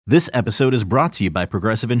This episode is brought to you by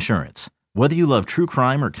Progressive Insurance. Whether you love true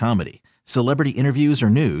crime or comedy, celebrity interviews or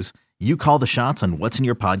news, you call the shots on what's in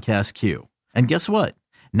your podcast queue. And guess what?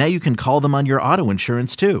 Now you can call them on your auto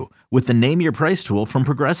insurance too with the Name Your Price tool from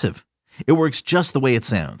Progressive. It works just the way it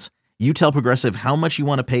sounds. You tell Progressive how much you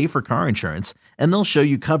want to pay for car insurance, and they'll show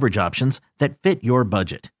you coverage options that fit your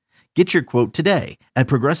budget. Get your quote today at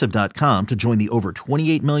Progressive.com to join the over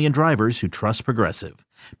 28 million drivers who trust Progressive.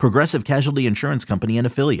 Progressive Casualty Insurance Company and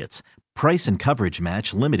Affiliates. Price and coverage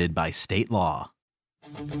match limited by state law.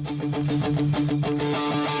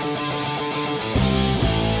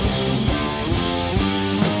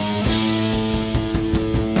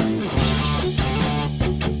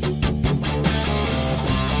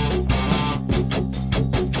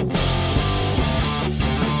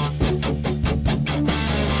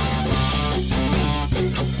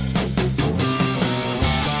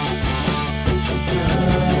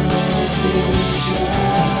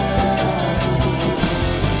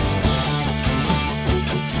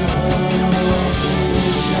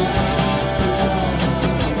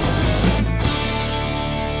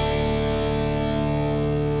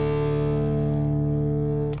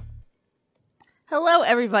 Hello,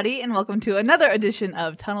 everybody, and welcome to another edition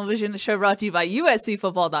of Tunnel Vision, a show brought to you by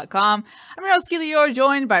USCFootball.com. I'm your host, Keely Orr,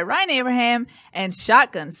 joined by Ryan Abraham and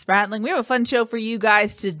Shotgun Spratling. We have a fun show for you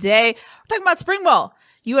guys today. We're talking about spring ball.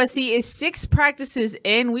 USC is 6 practices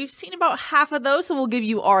in. We've seen about half of those, so we'll give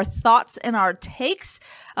you our thoughts and our takes.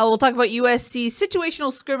 We'll talk about USC's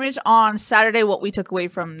situational scrimmage on Saturday, what we took away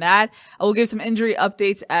from that. We'll give some injury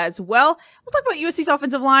updates as well. We'll talk about USC's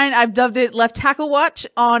offensive line. I've dubbed it Left Tackle Watch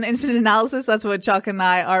on Instant Analysis. That's what Chuck and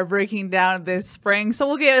I are breaking down this spring. So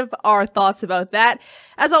we'll give our thoughts about that.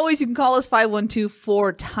 As always, you can call us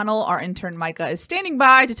 512-4TUNNEL. Our intern Micah is standing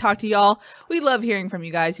by to talk to y'all. We love hearing from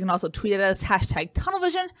you guys. You can also tweet at us,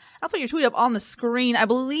 #TunnelVision. I'll put your tweet up on the screen. I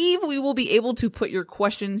believe we will be able to put your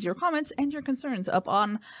questions, your comments, and your concerns up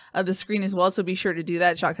on the screen as well, so be sure to do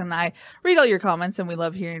that. Shotgun and I read all your comments, and we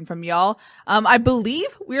love hearing from y'all. I believe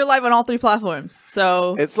we are live on all 3 platforms,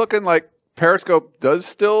 so it's looking like Periscope does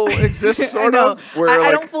still exist, sort I of.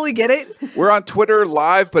 I don't fully get it. We're on Twitter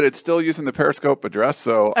live, but it's still using the Periscope address,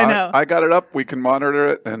 so I got it up. We can monitor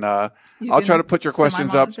it, and I'll try to put your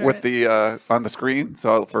questions up with the on the screen,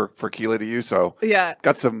 so for Keely to use. So yeah,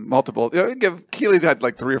 got some multiple. Keely's had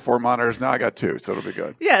like 3 or 4 monitors. Now I got 2, so it'll be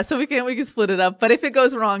good. Yeah, so we can split it up. But if it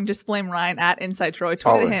goes wrong, just blame Ryan at Inside Troy.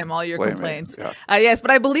 Tweet at him all your complaints. Yeah. Yes, but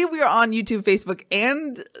I believe we are on YouTube, Facebook,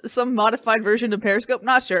 and some modified version of Periscope.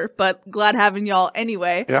 Not sure, but glad having y'all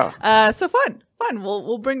anyway. Yeah. So fun.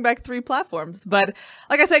 We'll bring back 3 platforms. But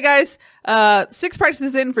like I said, guys, 6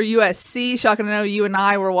 practices in for USC. Shocking to know you and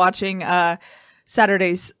I were watching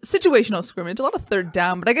Saturday's situational scrimmage. A lot of third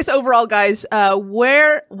down. But I guess overall, guys,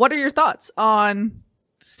 what are your thoughts on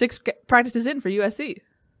 6 practices in for USC?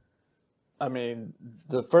 I mean,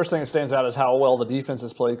 the first thing that stands out is how well the defense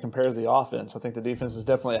has played compared to the offense. I think the defense is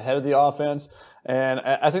definitely ahead of the offense, and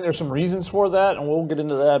I think there's some reasons for that, and we'll get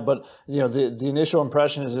into that. But the initial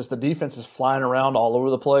impression is just the defense is flying around all over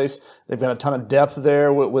the place. They've got a ton of depth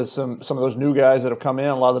there with some of those new guys that have come in.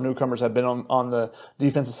 A lot of the newcomers have been on the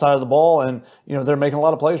defensive side of the ball, and they're making a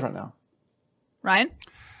lot of plays right now. Ryan?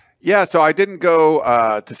 Yeah, so I didn't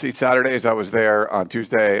go to see Saturdays. I was there on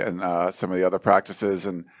Tuesday and some of the other practices,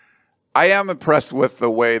 and I am impressed with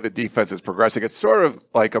the way the defense is progressing. It's sort of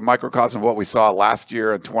like a microcosm of what we saw last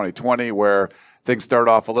year in 2020, where things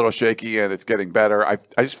started off a little shaky and it's getting better. I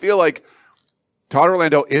just feel like Todd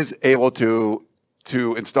Orlando is able to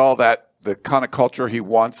install the kind of culture he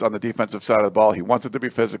wants on the defensive side of the ball. He wants it to be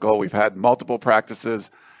physical. We've had multiple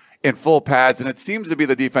practices in full pads, and it seems to be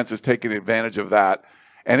the defense is taking advantage of that.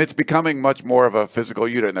 And it's becoming much more of a physical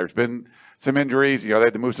unit. And there's been some injuries. They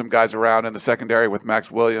had to move some guys around in the secondary with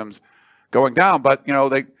Max Williams going down, but I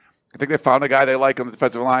think they found a guy they like on the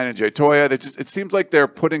defensive line in Jay Toya. It seems like they're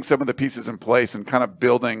putting some of the pieces in place and kind of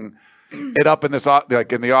building it up in this in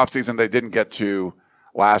the offseason they didn't get to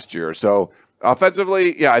last year. So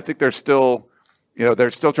offensively, yeah, I think they're still trying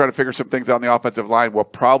to figure some things out on the offensive line. We'll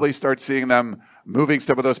probably start seeing them moving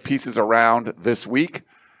some of those pieces around this week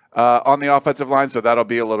on the offensive line, so that'll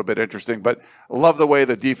be a little bit interesting. But I love the way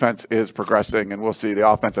the defense is progressing, and we'll see. The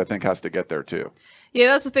offense, I think, has to get there too. Yeah,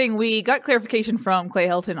 that's the thing. We got clarification from Clay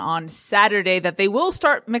Helton on Saturday that they will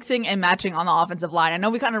start mixing and matching on the offensive line. I know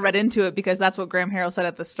we kind of read into it because that's what Graham Harrell said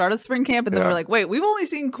at the start of spring camp. And then we're like, wait, we've only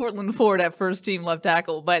seen Cortland Ford at first team left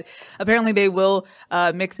tackle, but apparently they will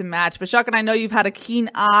mix and match. But Shotgun, I know you've had a keen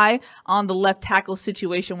eye on the left tackle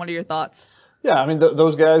situation. What are your thoughts? Yeah, I mean,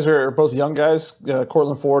 those guys are both young guys,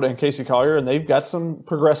 Cortland Ford and Casey Collier, and they've got some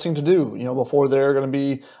progressing to do, before they're going to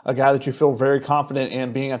be a guy that you feel very confident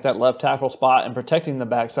in being at that left tackle spot and protecting the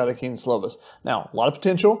backside of Keenan Slovis. Now, a lot of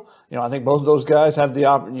potential. I think both of those guys have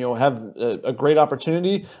have a great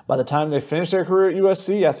opportunity by the time they finish their career at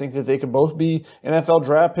USC. I think that they could both be NFL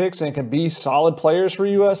draft picks and can be solid players for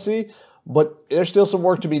USC. But there's still some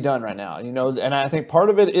work to be done right now, and I think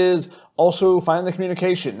part of it is also finding the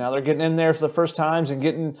communication. Now they're getting in there for the first times and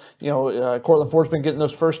getting, Cortland Ford's been getting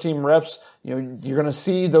those first team reps. You're going to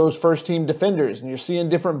see those first team defenders and you're seeing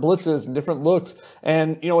different blitzes and different looks.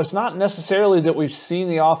 And, it's not necessarily that we've seen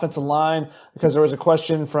the offensive line, because there was a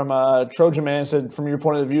question from Trojan Man said, from your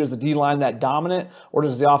point of view, is the D line that dominant, or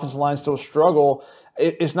does the offensive line still struggle?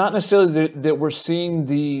 It's not necessarily that we're seeing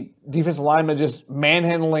the defensive lineman just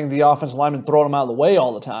manhandling the offensive lineman, throwing them out of the way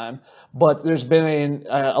all the time. But there's been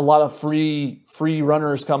a lot of free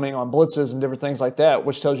runners coming on blitzes and different things like that,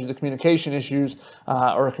 which tells you the communication issues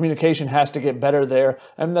or communication has to get better there.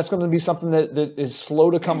 And that's going to be something that is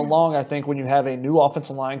slow to come along, I think, when you have a new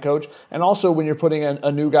offensive line coach, and also when you're putting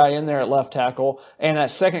a new guy in there at left tackle. And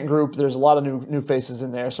that second group, there's a lot of new faces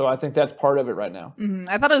in there. So I think that's part of it right now. Mm-hmm.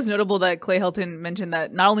 I thought it was notable that Clay Helton mentioned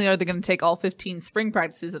that not only are they going to take all 15 spring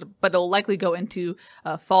practices, but they'll likely go into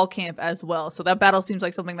fall camp as well. So that battle seems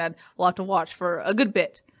like something that we'll have to watch for a good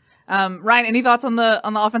bit. Ryan, any thoughts on the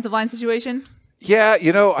offensive line situation? Yeah,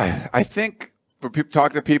 I think for people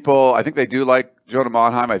talking to people, I think they do like Jonah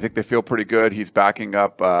Monheim. I think they feel pretty good. He's backing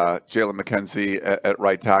up Jalen McKenzie at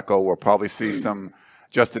right tackle. We'll probably see some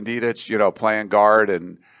Justin Dedich, playing guard,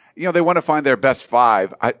 and they want to find their best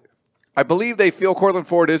five. I believe they feel Cortland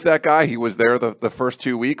Ford is that guy. He was there the first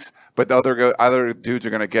 2 weeks, but the other dudes are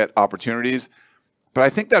going to get opportunities. But I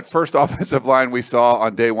think that first offensive line we saw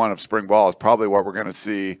on day one of spring ball is probably what we're going to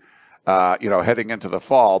see, heading into the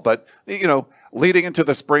fall. But, leading into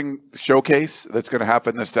the spring showcase that's going to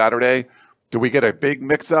happen this Saturday, do we get a big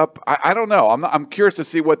mix-up? I don't know. I'm curious to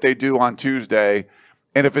see what they do on Tuesday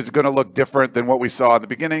and if it's going to look different than what we saw at the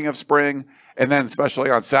beginning of spring. And then especially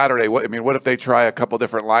on Saturday, what if they try a couple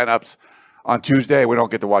different lineups on Tuesday? We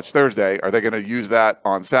don't get to watch Thursday. Are they going to use that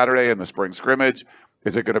on Saturday in the spring scrimmage?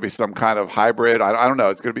 Is it going to be some kind of hybrid? I don't know.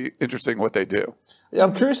 It's going to be interesting what they do. Yeah,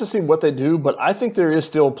 I'm curious to see what they do, but I think there is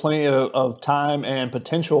still plenty of time and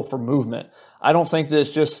potential for movement. I don't think that it's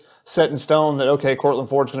just set in stone that, okay, Cortland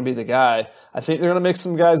Ford's going to be the guy. I think they're going to mix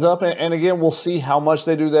some guys up, and again, we'll see how much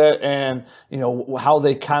they do that and, how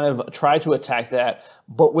they kind of try to attack that.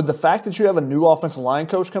 But with the fact that you have a new offensive line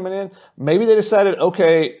coach coming in, maybe they decided,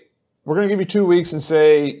 okay, we're going to give you 2 weeks and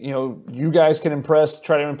say, you guys can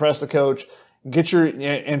try to impress the coach.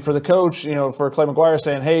 And for the coach, for Clay McGuire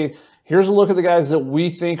saying, hey, here's a look at the guys that we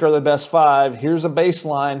think are the best five. Here's a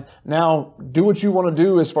baseline. Now do what you want to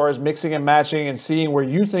do as far as mixing and matching and seeing where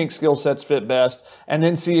you think skill sets fit best, and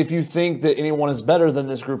then see if you think that anyone is better than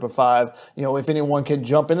this group of five, if anyone can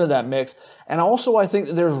jump into that mix. And also I think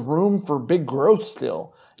that there's room for big growth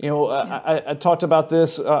still. I talked about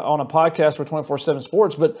this on a podcast for 24/7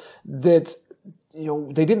 Sports, but that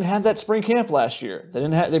they didn't have that spring camp last year.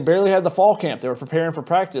 They barely had the fall camp. They were preparing for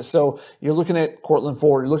practice. So you're looking at Cortland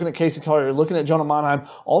Ford, you're looking at Casey Collier, you're looking at Jonah Monheim.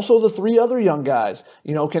 Also the three other young guys,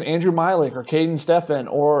 can Andrew Mylick or Caden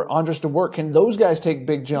Steffen or Andres DeWort, can those guys take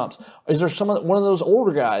big jumps? Is there one of those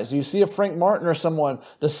older guys? Do you see a Frank Martin or someone?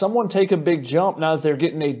 Does someone take a big jump now that they're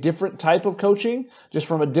getting a different type of coaching, just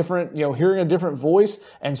from a different, hearing a different voice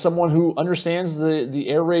and someone who understands the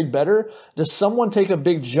air raid better? Does someone take a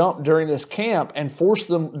big jump during this camp and force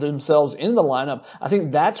themselves in the lineup? I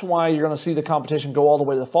think that's why you're going to see the competition go all the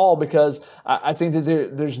way to the fall, because I think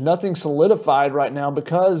that there's nothing solidified right now,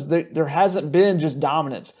 because there hasn't been just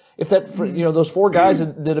dominance. If those four guys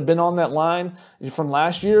that have been on that line from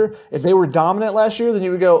last year, if they were dominant last year, then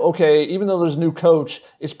you would go, okay, even though there's a new coach,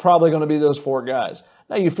 it's probably going to be those four guys.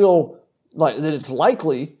 Now you feel like that it's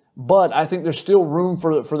likely, but I think there's still room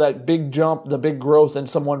for that big jump, the big growth, and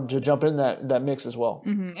someone to jump in that mix as well.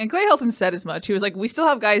 Mm-hmm. And Clay Helton said as much. He was like, we still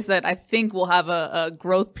have guys that I think will have a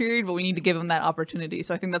growth period, but we need to give them that opportunity.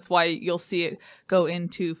 So I think that's why you'll see it go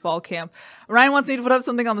into fall camp. Ryan wants me to put up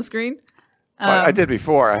something on the screen. I did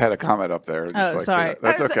before. I had a comment up there. Sorry.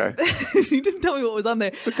 That's okay. You didn't tell me what was on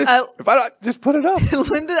there. If I don't, just put it up.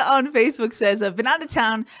 Linda on Facebook says, I've been out of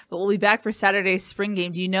town, but we'll be back for Saturday's spring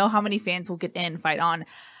game. Do you know how many fans will get in, fight on?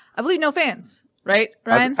 I believe no fans, right,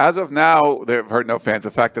 Ryan? As of now, they've heard no fans.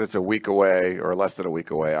 The fact that it's a week away or less than a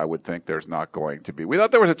week away, I would think there's not going to be. We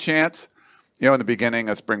thought there was a chance, in the beginning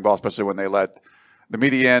of spring ball, especially when they let the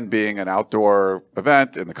median being an outdoor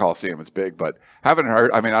event in the Coliseum, it's big, but haven't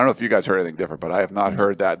heard. I mean, I don't know if you guys heard anything different, but I have not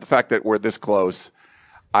heard that. The fact that we're this close,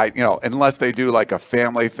 unless they do like a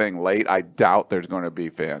family thing late, I doubt there's going to be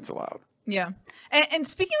fans allowed. Yeah. And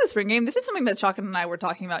speaking of the spring game, this is something that Chalkin and I were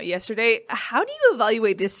talking about yesterday. How do you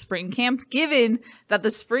evaluate this spring camp given that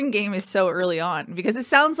the spring game is so early on? Because it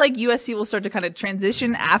sounds like USC will start to kind of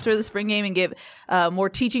transition after the spring game and give more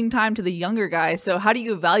teaching time to the younger guys. So how do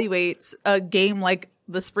you evaluate a game like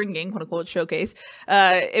the spring game, quote unquote, showcase,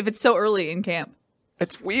 if it's so early in camp?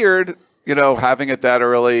 It's weird, having it that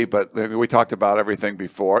early, but we talked about everything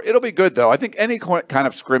before. It'll be good, though. I think any kind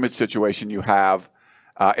of scrimmage situation you have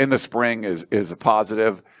in the spring is a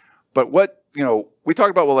positive. But what, we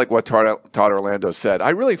talked about what Todd Orlando said. I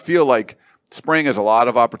really feel like spring is a lot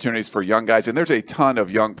of opportunities for young guys, and there's a ton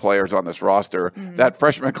of young players on this roster. Mm-hmm. That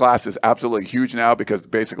freshman class is absolutely huge now because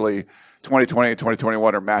basically 2020 and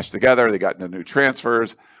 2021 are mashed together. They got the new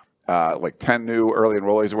transfers, 10 new early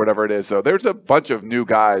enrollees or whatever it is. So there's a bunch of new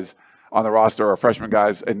guys on the roster, or freshman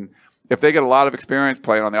guys, and if they get a lot of experience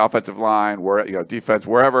playing on the offensive line, defense,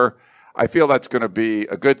 wherever, I feel that's going to be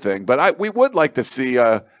a good thing. But we would like to see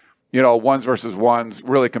ones versus ones,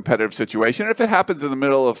 really competitive situation. And if it happens in the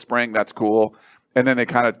middle of spring, that's cool. And then they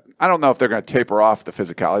I don't know if they're going to taper off the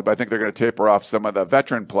physicality, but I think they're going to taper off some of the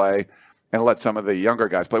veteran play and let some of the younger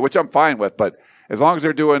guys play, which I'm fine with. But as long as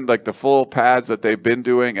they're doing the full pads that they've been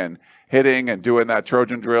doing and hitting and doing that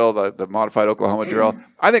Trojan drill, the modified Oklahoma drill,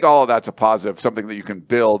 I think all of that's a positive, something that you can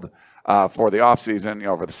build for the offseason,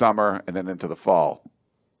 over the summer and then into the fall.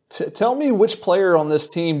 Tell me which player on this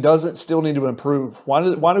team doesn't still need to improve. Why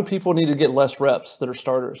do people need to get less reps that are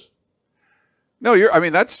starters? No,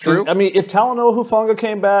 that's true. If Talanoa Hufanga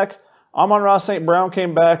came back, Amon-Ra St. Brown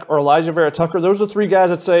came back, or Elijah Vera Tucker, those are three guys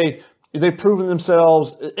that say they've proven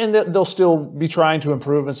themselves, and that they'll still be trying to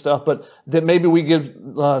improve and stuff, but that maybe we give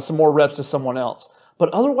some more reps to someone else. But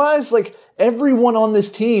otherwise, everyone on this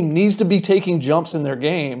team needs to be taking jumps in their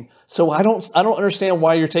game. So I don't understand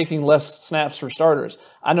why you're taking less snaps for starters.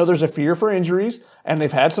 I know there's a fear for injuries, and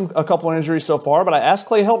they've had a couple of injuries so far. But I asked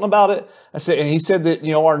Clay Helton about it. And he said that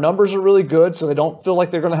our numbers are really good, so they don't feel like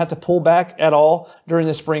they're going to have to pull back at all during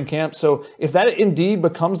the spring camp. So if that indeed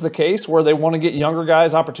becomes the case, where they want to get younger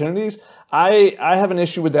guys opportunities, I have an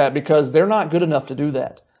issue with that because they're not good enough to do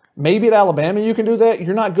that. Maybe at Alabama you can do that.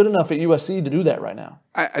 You're not good enough at USC to do that right now.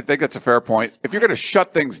 I think that's a fair point. If you're going to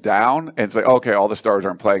shut things down and say, okay, all the stars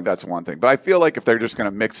aren't playing, that's one thing. But I feel like if they're just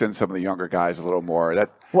going to mix in some of the younger guys a little more,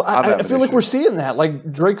 I feel like we're seeing that.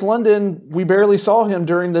 Like Drake London, we barely saw him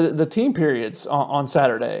during the team periods on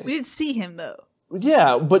Saturday. We did see him though.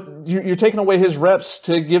 Yeah, but you're taking away his reps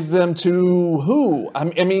to give them to who?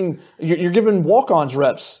 You're giving walk-ons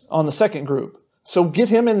reps on the second group. So get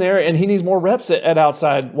him in there, and he needs more reps at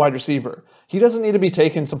outside wide receiver. He doesn't need to be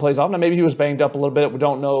taking some plays off. Now, maybe he was banged up a little bit. We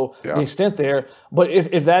don't know the extent there. But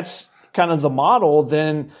if that's kind of the model,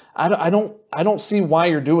 then I don't see why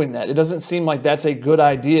you're doing that. It doesn't seem like that's a good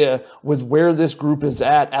idea with where this group is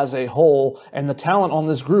at as a whole, and the talent on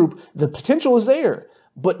this group. The potential is there.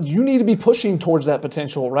 But you need to be pushing towards that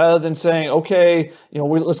potential rather than saying, okay,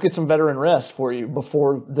 let's get some veteran rest for you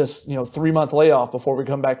before this, 3-month layoff before we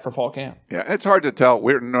come back for fall camp. Yeah, it's hard to tell.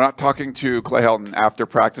 We're not talking to Clay Helton after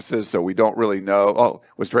practices, so we don't really know. Oh,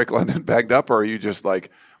 was Drake London banged up, or are you just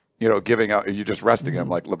giving out? Are you just resting him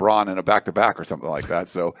like LeBron in a back-to-back or something like that?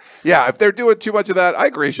 So, yeah, if they're doing too much of that, I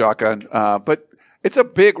agree, Shotgun. But this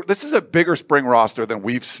is a bigger spring roster than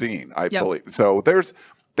we've seen, I believe. So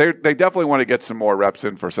they definitely want to get some more reps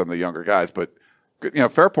in for some of the younger guys, but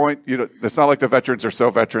fair point. It's not like the veterans are so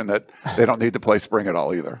veteran that they don't need to play spring at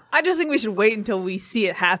all either. I just think we should wait until we see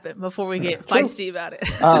it happen before we get feisty about it.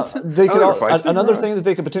 Another thing that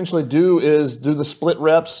they could potentially do is do the split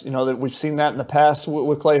reps. That we've seen that in the past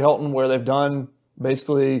with Clay Helton, where they've done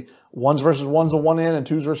basically ones versus ones on one end and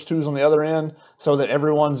twos versus twos on the other end, so that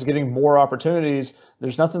everyone's getting more opportunities.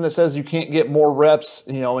 There's nothing that says you can't get more reps,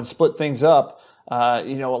 and split things up. A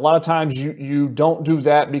lot of times you don't do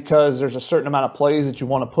that because there's a certain amount of plays that you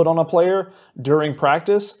want to put on a player during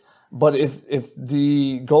practice. But if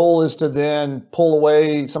the goal is to then pull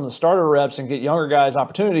away some of the starter reps and get younger guys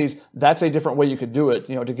opportunities, that's a different way you could do it,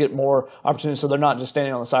 to get more opportunities so they're not just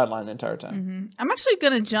standing on the sideline the entire time. Mm-hmm. I'm actually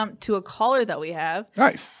going to jump to a caller that we have.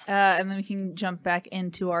 Nice. And then we can jump back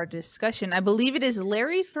into our discussion. I believe it is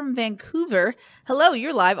Larry from Vancouver. Hello,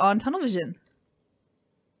 you're live on Tunnel Vision.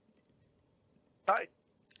 Hi.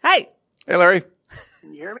 Hi. Hey, Larry.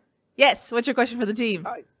 Can you hear me? Yes. What's your question for the team?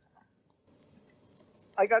 Hi.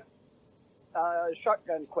 I got a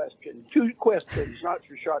shotgun question. 2 questions, not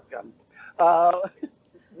for shotgun.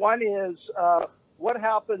 One is, what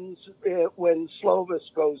happens when Slovis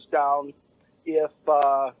goes down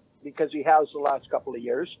because he has the last couple of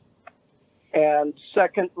years? And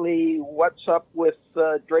secondly, what's up with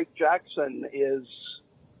Drake Jackson? Is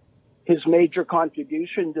his major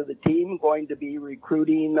contribution to the team going to be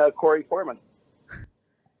recruiting Corey Foreman?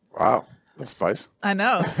 Wow, that's spice. I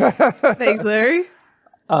know. Thanks, Larry.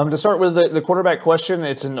 To start with the quarterback question,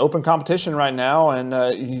 it's an open competition right now,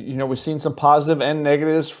 and we've seen some positive and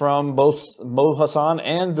negatives from both Mo Hassan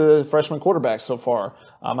and the freshman quarterbacks so far.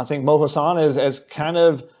 I think Mo Hassan has kind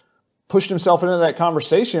of pushed himself into that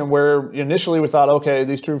conversation where initially we thought, okay,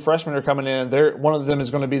 these two freshmen are coming in, one of them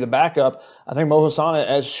is going to be the backup. I think Mo Hassan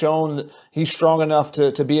has shown that he's strong enough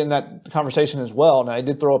to be in that conversation as well. Now, he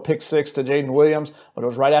did throw a pick six to Jaden Williams, but it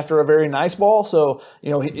was right after a very nice ball. So,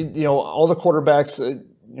 all the quarterbacks,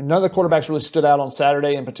 none of the quarterbacks really stood out on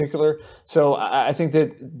Saturday in particular. So I think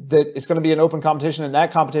that it's going to be an open competition, and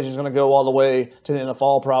that competition is going to go all the way to the end of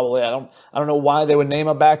fall probably. I don't know why they would name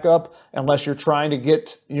a backup unless you're trying to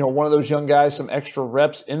get one of those young guys some extra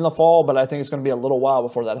reps in the fall. But I think it's going to be a little while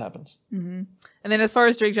before that happens. Mm-hmm. And then as far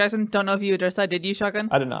as Drake Jackson, don't know if you addressed that. Did you, Shotgun?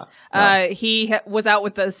 I did not. No. He was out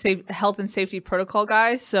with the health and safety protocol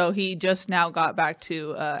guys, so he just now got back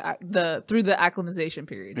to through the acclimatization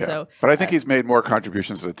period. Yeah. So, but I think he's made more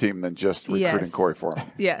contributions to the team than just recruiting Corey Foreman.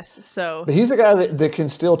 Yes. So, but he's a guy that can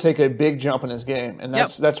still take a big jump in his game, and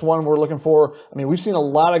that's one we're looking for. I mean, we've seen a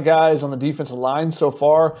lot of guys on the defensive line so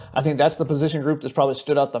far. I think that's the position group that's probably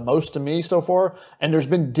stood out the most to me so far. And there's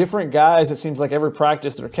been different guys. It seems like every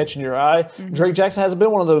practice that are catching your eye. Mm-hmm. Drake Jackson hasn't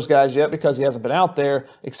been one of those guys yet because he hasn't been out there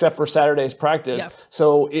except for Saturday's practice. Yep.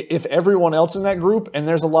 So if everyone else in that group, and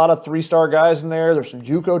there's a lot of 3-star guys in there, there's some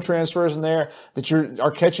JUCO transfers in there that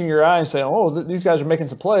are catching your eye and saying, oh, these guys are making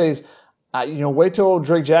some plays. Wait till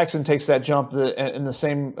Drake Jackson takes that jump in the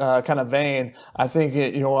same kind of vein. I think,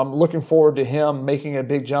 I'm looking forward to him making a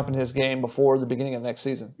big jump in his game before the beginning of next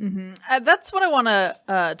season. Mm-hmm. That's what I want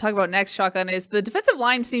to talk about next, Shotgun, is the defensive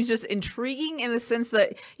line seems just intriguing in the sense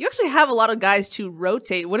that you actually have a lot of guys to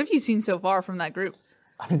rotate. What have you seen so far from that group?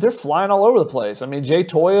 I mean, they're flying all over the place. I mean, Jay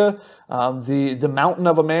Toya, the mountain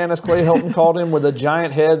of a man, as Clay Helton called him, with a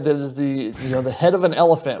giant head that is the head of an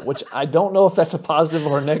elephant, which I don't know if that's a positive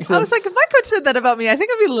or a negative. I was like, if my coach said that about me, I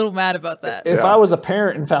think I'd be a little mad about that. If I was a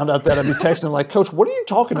parent and found out that, I'd be texting him like, Coach, what are you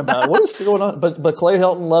talking about? What is going on? But Clay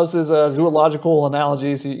Helton loves his zoological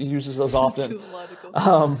analogies. He uses those often.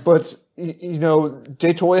 But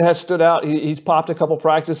Jay Toya has stood out. He's popped a couple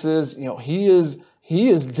practices. He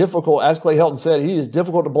is difficult, as Clay Helton said, he is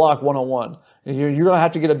difficult to block one-on-one. You're going to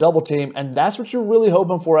have to get a double team, and that's what you're really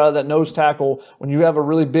hoping for out of that nose tackle when you have a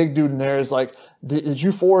really big dude in there is like, did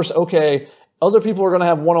you force, okay, other people are going to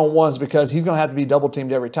have one-on-ones because he's going to have to be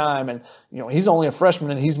double-teamed every time. And, he's only a freshman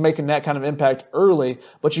and he's making that kind of impact early.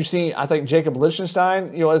 But you see, I think Jacob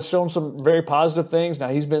Lichtenstein, has shown some very positive things. Now,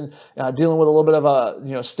 he's been dealing with a little bit of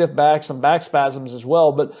a, stiff back, some back spasms as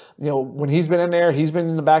well. But, when he's been in there, he's been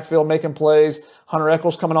in the backfield making plays. Hunter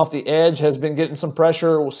Echols coming off the edge has been getting some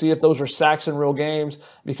pressure. We'll see if those are sacks in real games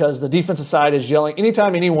because the defensive side is yelling.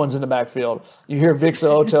 Anytime anyone's in the backfield, you hear Vic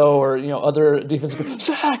So'oto or, other defensive,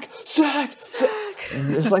 sack.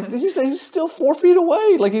 And it's like he's still 4 feet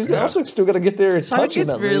away. Like he's also still got to get there and touch him.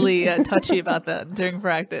 It's really touchy about that during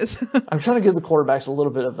practice. I'm trying to give the quarterbacks a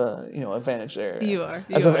little bit of a advantage there. You are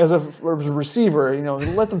as a receiver.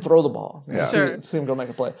 Let them throw the ball. Yeah. See them go make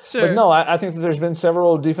a play. Sure. But no, I think that there's been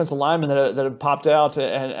several defensive linemen that have popped out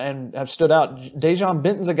and have stood out. Dejon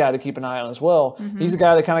Benton's a guy to keep an eye on as well. Mm-hmm. He's a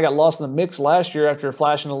guy that kind of got lost in the mix last year after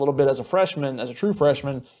flashing a little bit as a freshman, as a true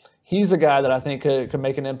freshman. He's a guy that I think could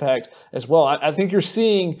make an impact as well. I think you're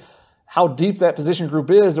seeing how deep that position group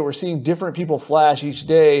is, that we're seeing different people flash each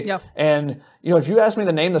day. Yep. And, if you ask me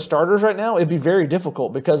to name the starters right now, it'd be very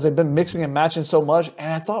difficult because they've been mixing and matching so much.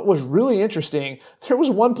 And I thought was really interesting. There was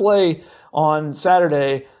one play on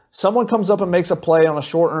Saturday. Someone comes up and makes a play on a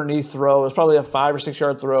short underneath throw. It was probably a 5 or 6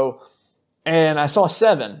 yard throw. And I saw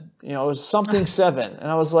 7. It was something 7. And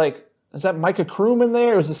I was like, is that Micah Kroom in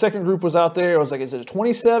there? Or was the second group was out there? I was like, is it a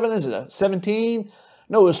 27? Is it a 17?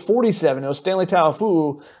 No, it was 47. It was Stanley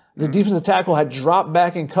Taofu. The defensive tackle had dropped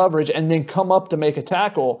back in coverage and then come up to make a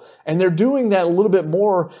tackle. And they're doing that a little bit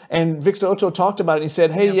more. And Vic So'oto talked about it. He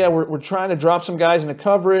said, hey, we're trying to drop some guys into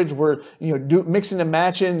coverage. We're, mixing and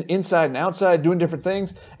matching inside and outside, doing different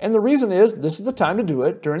things. And the reason is this is the time to do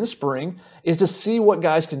it during the spring is to see what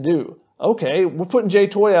guys can do. Okay, we're putting Jay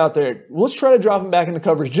Toya out there. Let's try to drop him back into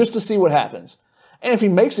coverage just to see what happens. And if he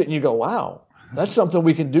makes it and you go, wow, That's something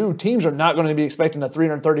we can do. Teams are not going to be expecting a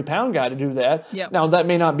 330-pound guy to do that. Yep. Now, that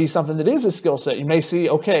may not be something that is a skill set. You may see,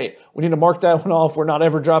 okay, we need to mark that one off. We're not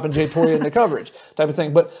ever dropping Jay Toria into coverage type of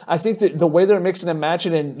thing. But I think that the way they're mixing and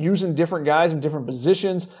matching and using different guys in different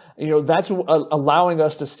positions, that's allowing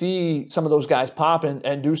us to see some of those guys pop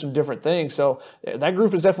and do some different things. So that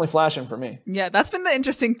group is definitely flashing for me. Yeah, that's been the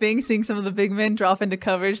interesting thing, seeing some of the big men drop into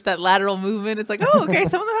coverage, that lateral movement. It's like, oh, okay,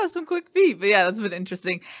 some of them have some quick feet. But yeah, that's been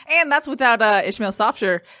interesting. And that's without Ishmael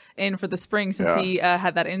Sofsher in for the spring since he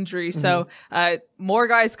had that injury. So more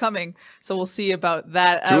guys coming. So we'll see about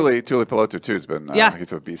that. Tuli Pelotu too has been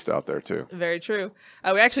he's a beast out there too. Very true.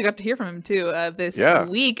 We actually got to hear from him too this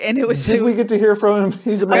week, and we get to hear from him?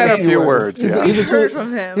 He's a man of few words. He's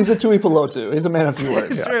from him. He's a Tui Pelotu. He's a man of few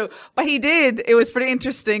words. It's true. But it was pretty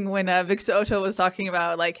interesting when Vic Soto was talking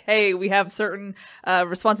about, like, hey, we have certain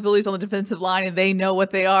responsibilities on the defensive line and they know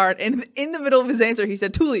what they are. And in the middle of his answer, he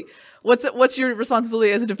said, Tuli, what's your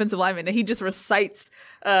responsibility as a defensive lineman? And he just recites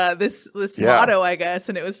this motto, I guess,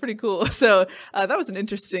 and it was pretty cool. So that was an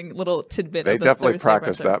interesting little tidbit. They definitely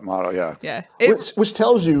practice that motto, yeah. Which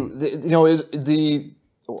tells you,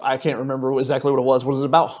 I can't remember exactly what it was. What was it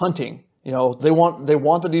about? Hunting. They want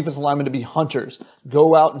the defensive linemen to be hunters.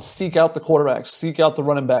 Go out and seek out the quarterback, seek out the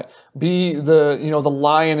running back, be the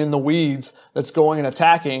lion in the weeds that's going and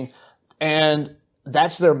attacking, and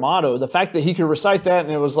that's their motto. The fact that he could recite that,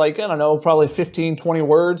 and it was like, I don't know, probably 15, 20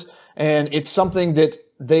 words, and it's something that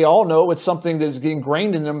they all know. It's something that is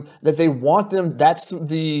ingrained in them, that they want them. That's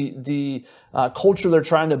the culture they're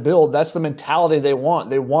trying to build. That's the mentality they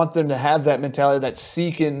want. They want them to have that mentality, that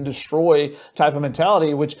seek and destroy type of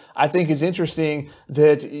mentality, which I think is interesting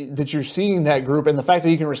that you're seeing that group. And the fact that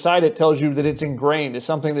he can recite it tells you that it's ingrained. It's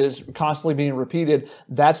something that is constantly being repeated.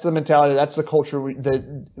 That's the mentality. That's the culture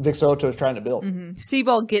that Vic Soto is trying to build. Mm-hmm. See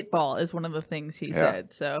ball, get ball is one of the things he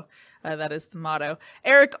said. So that is the motto.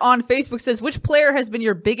 Eric on Facebook says, which player has been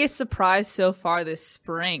your biggest surprise so far this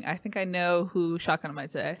spring? I think I know who Shotgun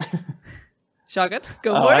might say. Shotgun,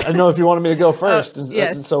 go for it. I don't know if you wanted me to go first,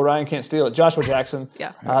 yes. and so Ryan can't steal it. Joshua Jackson,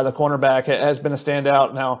 the cornerback, has been a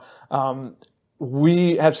standout. Now,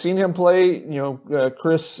 we have seen him play.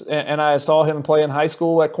 Chris and I saw him play in high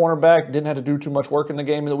school at cornerback. Didn't have to do too much work in the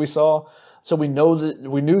game that we saw. So we knew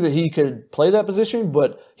that he could play that position,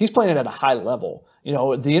 but he's playing it at a high level. The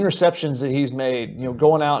interceptions that he's made,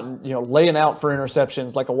 going out and, laying out for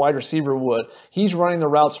interceptions like a wide receiver would. He's running the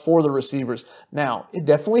routes for the receivers. Now, it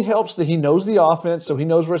definitely helps that he knows the offense, so he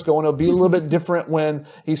knows where it's going. It'll be a little bit different when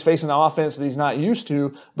he's facing an offense that he's not used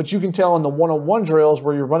to, but you can tell in the one-on-one drills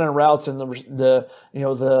where you're running routes and the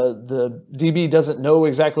DB doesn't know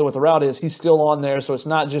exactly what the route is. He's still on there, so it's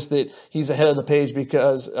not just that he's ahead of the page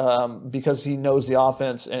because he knows the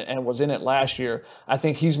offense and was in it last year. I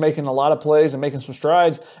think he's making a lot of plays and making some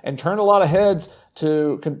strides and turned a lot of heads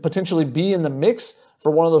to potentially be in the mix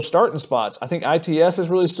for one of those starting spots. I think ITS has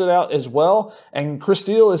really stood out as well, and Chris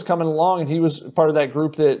Steele is coming along, and he was part of that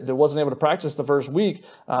group that wasn't able to practice the first week.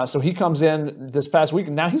 So he comes in this past week,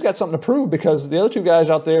 and now he's got something to prove because the other two guys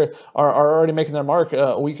out there are already making their mark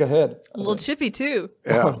a week ahead. A little chippy too.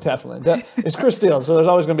 Yeah, oh, definitely. It's Chris Steele, so there's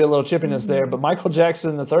always going to be a little chippiness there. But Michael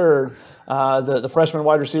Jackson III, the freshman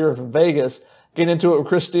wide receiver from Vegas, getting into it with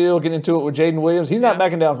Chris Steele, getting into it with Jaden Williams. He's not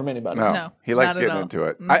backing down from anybody. No, he likes getting into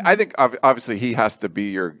it. Mm-hmm. I think obviously he has to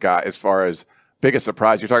be your guy as far as biggest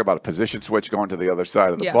surprise. You're talking about a position switch going to the other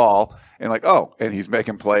side of the ball, and and he's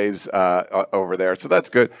making plays over there. So that's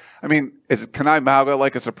good. I mean, is Kanai Mauga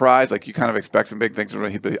like a surprise? Like you kind of expect some big things from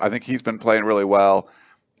him. I think he's been playing really well.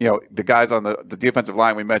 The guys on the defensive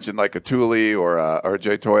line we mentioned, like a Tuli or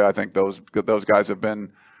Jay Toya, I think those guys have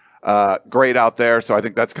been great out there. So I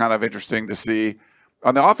think that's kind of interesting to see.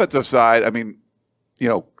 On the offensive side, I mean,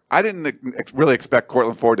 I didn't really expect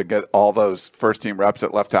Cortland Ford to get all those first-team reps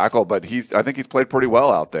at left tackle, but I think he's played pretty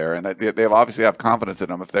well out there, and they obviously have confidence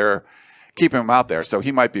in him if they're keeping him out there. So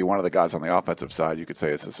he might be one of the guys on the offensive side you could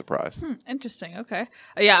say is a surprise. Interesting. Okay.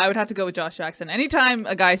 I would have to go with Josh Jackson. Anytime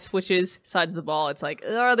a guy switches sides of the ball, it's like,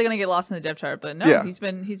 are they going to get lost in the depth chart? But no, he's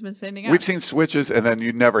been standing out. We've seen switches and then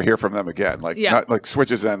you never hear from them again. Not like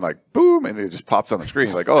switches and like boom, and it just pops on the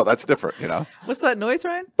screen. Like, oh, that's different, What's that noise,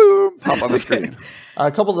 Ryan? Boom, pop on the screen. A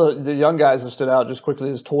couple of the young guys have stood out just quickly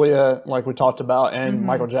is Toya, like we talked about, and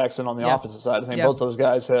Michael Jackson on the offensive side. I think both those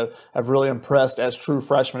guys have really impressed as true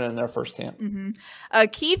freshmen in their first camp.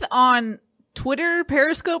 Keith on Twitter,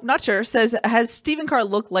 Periscope, not sure, says, has Stephen Carr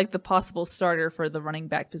looked like the possible starter for the running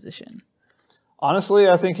back position? Honestly,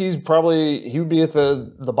 I think he would be at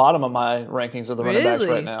the bottom of my rankings of the running backs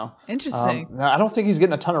right now. Interesting. Now, I don't think he's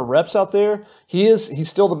getting a ton of reps out there. He's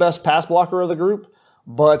still the best pass blocker of the group,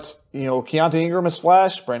 But, Keontae Ingram has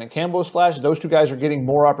flashed, Brandon Campbell has flashed. Those two guys are getting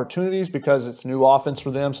more opportunities because it's new offense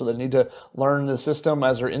for them, so they need to learn the system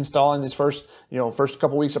as they're installing these first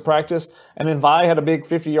couple weeks of practice. And then Vi had a big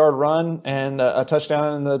 50-yard run and a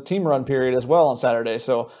touchdown in the team run period as well on Saturday.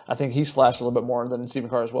 So I think he's flashed a little bit more than Stephen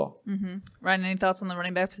Carr as well. Mm-hmm. Ryan, any thoughts on the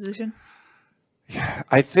running back position?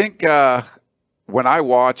 I think when I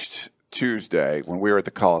watched Tuesday, when we were at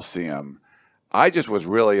the Coliseum, I just was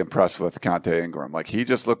really impressed with Keontae Ingram. Like, he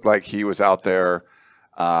just looked like he was out there.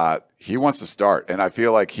 He wants to start, and I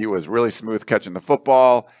feel like he was really smooth catching the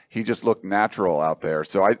football. He just looked natural out there.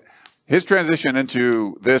 So his transition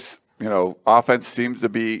into this, offense seems to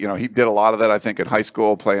be, he did a lot of that, I think, in high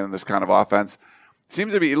school, playing this kind of offense.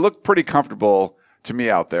 Seems to be, he looked pretty comfortable to me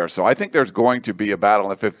out there. So I think there's going to be a battle.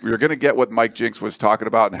 If you're going to get what Mike Jinks was talking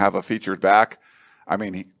about and have a featured back, I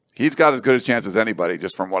mean, he's got as good a chance as anybody,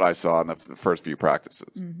 just from what I saw in the first few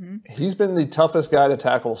practices. Mm-hmm. He's been the toughest guy to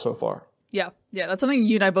tackle so far. Yeah, that's something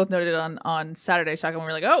you and I both noted on Saturday, Shaka, when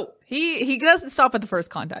we were like, oh, he doesn't stop at the first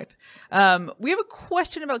contact. We have a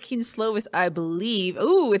question about Keaton Slovis, I believe.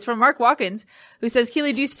 Ooh, it's from Mark Watkins, who says,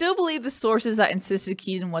 Keely, do you still believe the sources that insisted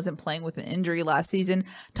Keaton wasn't playing with an injury last season?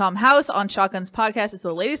 Tom House on Shotgun's podcast is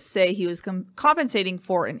the latest to say he was compensating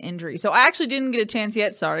for an injury. So I actually didn't get a chance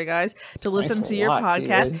yet, sorry guys, to listen to your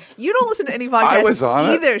podcast. Keely. You don't listen to any podcasts I was on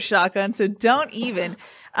either, Shotgun, so don't even.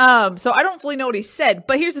 So I don't fully know what he said,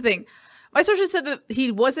 but here's the thing. My sources said that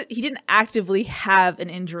he didn't actively have an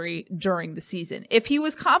injury during the season. If he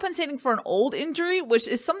was compensating for an old injury, which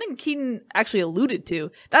is something Keaton actually alluded to,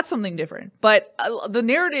 that's something different. But the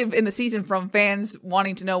narrative in the season from fans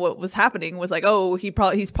wanting to know what was happening was like, oh, he's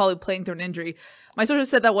probably playing through an injury. My sources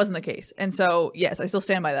said that wasn't the case. And so, yes, I still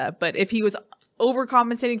stand by that. But if he was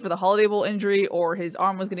overcompensating for the Holiday Bowl injury or his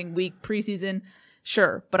arm was getting weak preseason,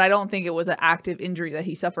 sure, but I don't think it was an active injury that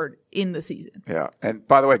he suffered in the season. Yeah. And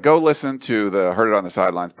by the way, go listen to the Heard It on the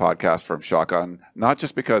Sidelines podcast from Shotgun, not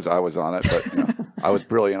just because I was on it, but I was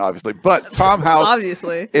brilliant, obviously. But Tom House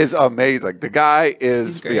obviously is amazing. The guy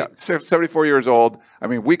is 74 years old. I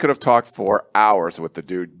mean, we could have talked for hours with the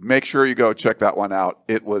dude. Make sure you go check that one out.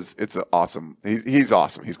 It's awesome. He's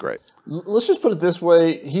awesome. He's great. Let's just put it this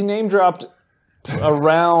way. He name dropped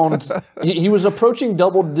around he was approaching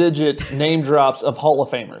double-digit name drops of Hall of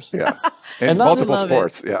Famers. Yeah. In multiple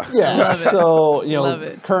sports. Yeah. Yeah. So,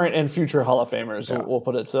 current and future Hall of Famers, we'll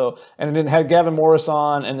put it. So, and then had Gavin Morris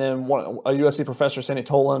on, and then a USC professor, Sandy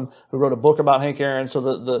Tolan, who wrote a book about Hank Aaron. So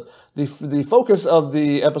the focus of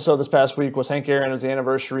the episode this past week was Hank Aaron. It was the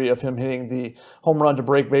anniversary of him hitting the home run to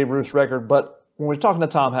break Babe Ruth's record. But when we're talking to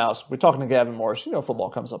Tom House, we're talking to Gavin Morris, football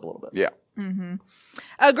comes up a little bit. Yeah. Mm-hmm.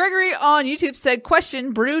 Gregory on YouTube said,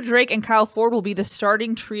 question, Brew, Drake, and Kyle Ford will be the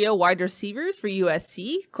starting trio wide receivers for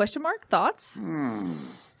USC? ? Thoughts?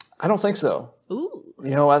 I don't think so. Ooh.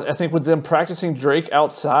 I think with them practicing Drake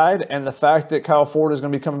outside and the fact that Kyle Ford is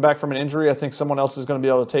going to be coming back from an injury, I think someone else is going to be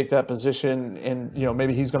able to take that position, and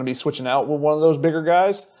maybe he's going to be switching out with one of those bigger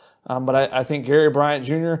guys. But I think Gary Bryant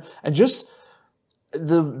Jr. and just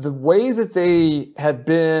the way that they have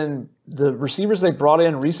been, the receivers they brought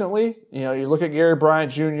in recently, you look at Gary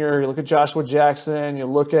Bryant Jr., you look at Joshua Jackson, you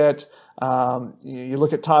look at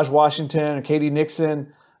Taj Washington and Katie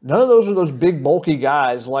Nixon. None of those are those big, bulky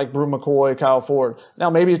guys like Brew McCoy, Kyle Ford. Now,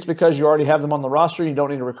 maybe it's because you already have them on the roster. You don't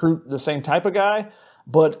need to recruit the same type of guy.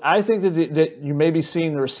 But I think that you may be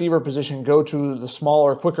seeing the receiver position go to the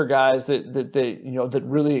smaller, quicker guys that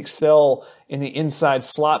really excel in the inside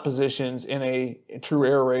slot positions in a true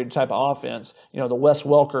air raid type of offense. The Wes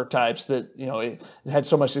Welker types that had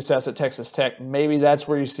so much success at Texas Tech. Maybe that's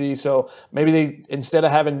where you see. So maybe they, instead of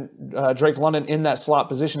having Drake London in that slot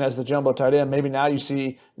position as the jumbo tight end, maybe now you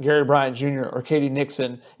see Gary Bryant Jr. or Katie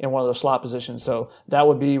Nixon in one of those slot positions. So that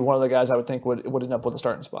would be one of the guys I would think would end up with a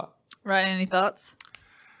starting spot. Ryan, any thoughts?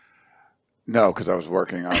 No, because I was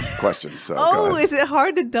working on questions. So oh, is it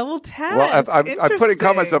hard to double tap? Well, I'm putting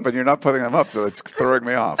comments up and you're not putting them up, so it's throwing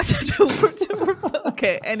me off.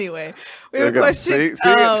 Okay, anyway. We have a question.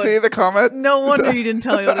 See the comment? No wonder you didn't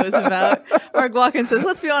tell me what it was about. Mark Watkins says,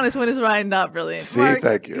 let's be honest, when is Ryan not brilliant? Mark,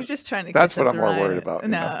 thank you. You're just trying to That's what I'm Ryan. more worried about.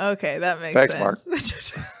 No, okay, that makes sense.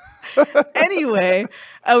 Thanks, Mark. Anyway,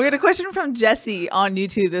 we had a question from Jesse on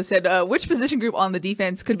YouTube that said, which position group on the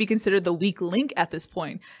defense could be considered the weak link at this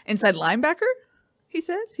point? Inside linebacker, he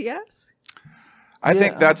asks. I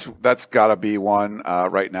think that's got to be one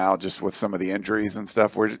right now, just with some of the injuries and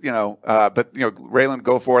stuff. But Raylan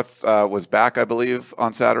Goforth was back, I believe,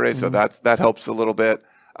 on Saturday, so that helps a little bit.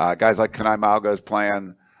 Guys like Kanai Mauga is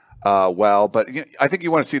playing well, but I think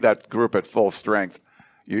you want to see that group at full strength.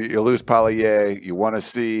 You lose Palaye, you want to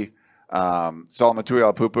see Solomon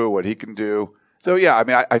Tuiapupu, what he can do. So, yeah, I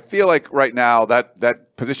mean, I feel like right now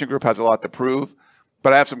that position group has a lot to prove,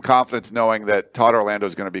 but I have some confidence knowing that Todd Orlando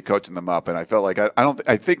is going to be coaching them up. And I felt like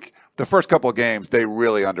I think the first couple of games they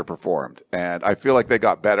really underperformed, and I feel like they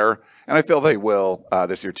got better, and I feel they will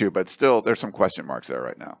this year too. But still, there's some question marks there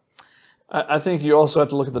right now. I think you also have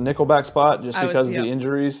to look at the nickelback spot just because of the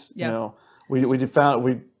injuries. Yeah. You know,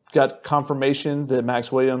 we got confirmation that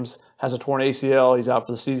Max Williams has a torn ACL. He's out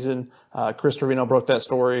for the season. Chris Trevino broke that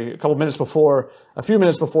story a few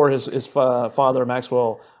minutes before his father,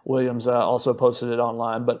 Maxwell Williams, also posted it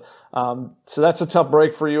online. But so that's a tough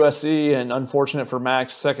break for USC and unfortunate for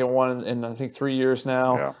Max, second one in I think 3 years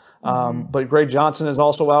now. Yeah. But Greg Johnson is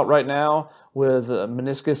also out right now with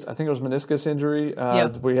meniscus. I think it was meniscus injury.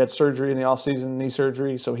 We had surgery in the offseason, knee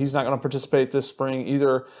surgery, so he's not going to participate this spring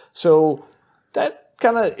either. So that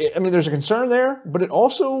kind of, I mean, there's a concern there, but it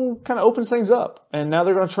also kind of opens things up. And now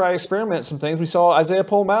they're going to try experiment some things. We saw Isaiah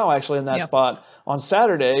Pola-Mao actually in that spot on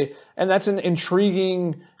Saturday, and that's an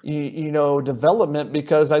intriguing, development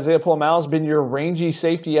because Isaiah Pola-Mao has been your rangy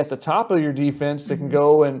safety at the top of your defense that can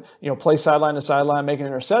go and, play sideline to sideline, make an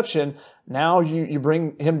interception. Now you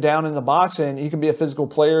bring him down in the box and he can be a physical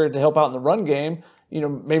player to help out in the run game.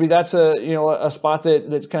 Maybe that's a spot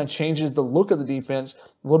that kind of changes the look of the defense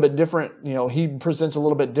a little bit different. He presents a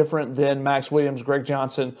little bit different than Max Williams, Greg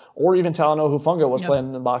Johnson, or even Talanoa Hufanga was playing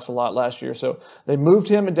in the box a lot last year. So they moved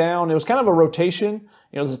him down. It was kind of a rotation.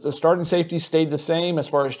 The starting safety stayed the same as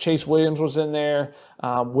far as Chase Williams was in there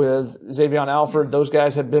with Xavier Alford. Those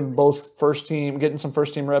guys had been both first team, getting some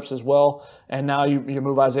first team reps as well. And now you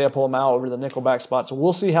move Isaiah Pola-Mao over to the nickelback spot. So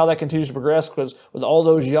we'll see how that continues to progress because with all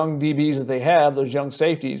those young DBs that they have, those young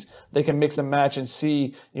safeties, they can mix and match and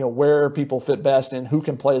see where people fit best and who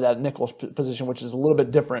can play that nickel position, which is a little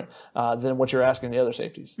bit different than what you're asking the other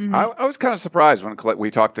safeties. Mm-hmm. I was kind of surprised when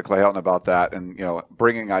we talked to Clay Helton about that and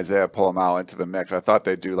bringing Isaiah Pola-Mao into the mix. I thought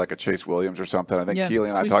they'd do like a Chase Williams or something. I think Keely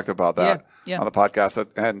and I talked about that on the podcast.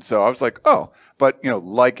 And so I was like, but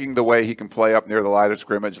liking the way he can play up near the line of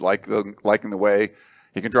scrimmage, liking the way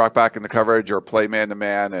he can drop back in the coverage or play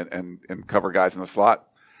man-to-man and cover guys in the slot.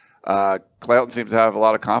 Clay Helton seems to have a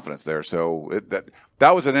lot of confidence there. So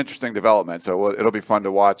that was an interesting development. So it'll be fun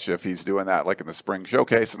to watch if he's doing that like in the spring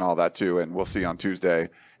showcase and all that too. And we'll see on Tuesday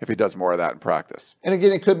if he does more of that in practice. And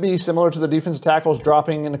again, it could be similar to the defensive tackles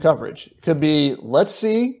dropping into coverage. It could be, let's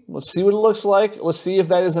see what it looks like. Let's see if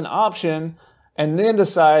that is an option and then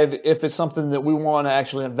decide if it's something that we want to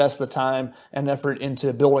actually invest the time and effort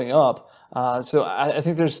into building up. So I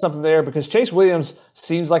think there's something there because Chase Williams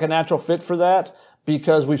seems like a natural fit for that.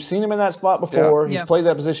 Because we've seen him in that spot before. He's played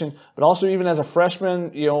that position. But also even as a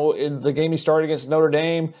freshman, in the game he started against Notre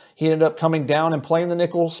Dame, he ended up coming down and playing the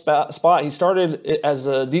nickel spot. He started as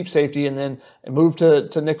a deep safety and then moved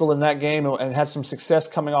to nickel in that game and had some success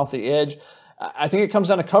coming off the edge. I think it comes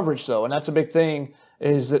down to coverage, though, and that's a big thing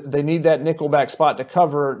is that they need that nickelback spot to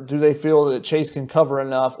cover. Do they feel that Chase can cover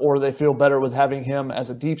enough, or do they feel better with having him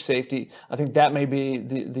as a deep safety? I think that may be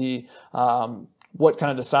the what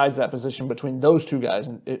kind of decides that position between those two guys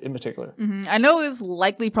in particular. Mm-hmm. I know it was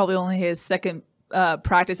likely probably only his second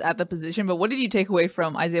practice at the position, but what did you take away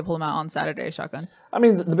from Isaiah Pola-Mao on Saturday, Shotgun? I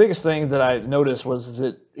mean, the biggest thing that I noticed was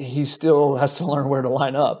that he still has to learn where to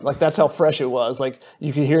line up. Like, that's how fresh it was. Like,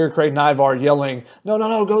 you could hear Craig Naivar yelling,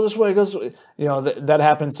 no, go this way, go this way. That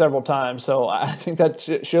happened several times. So I think that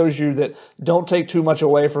shows you that don't take too much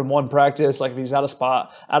away from one practice. Like, if he's out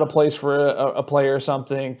of place for a player or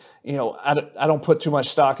something, I don't put too much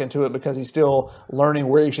stock into it because he's still learning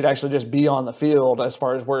where he should actually just be on the field as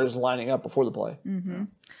far as where he's lining up before the play. Mm-hmm.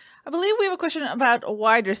 I believe we have a question about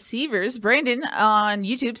wide receivers. Brandon on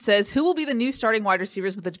YouTube says, who will be the new starting wide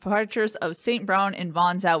receivers with the departures of St. Brown and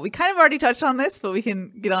Von Zau? We kind of already touched on this, but we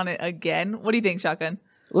can get on it again. What do you think, Shotgun?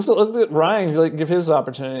 Let's let Ryan give his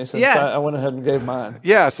opportunity since I went ahead and gave mine.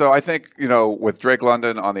 Yeah, so I think, with Drake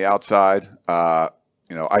London on the outside,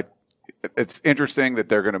 it's interesting that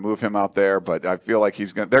they're going to move him out there, but I feel like I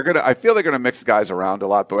feel they're going to mix guys around a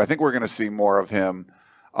lot, but I think we're going to see more of him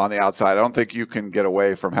on the outside. I don't think you can get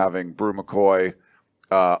away from having Brew McCoy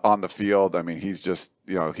on the field. I mean, he's just,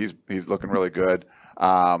 he's looking really good.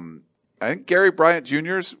 I think Gary Bryant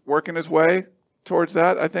Jr. is working his way towards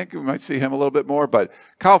that. I think we might see him a little bit more, but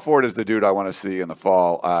Kyle Ford is the dude I want to see in the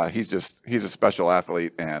fall. He's a special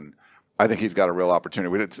athlete, and I think he's got a real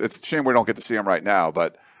opportunity. It's a shame we don't get to see him right now,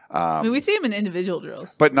 but we see him in individual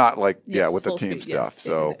drills, but not like with the team speed, stuff. yes,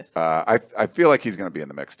 so I feel like he's going to be in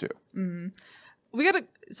the mix too. Mm-hmm.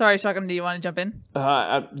 Sorry, Shotgun, do you want to jump in?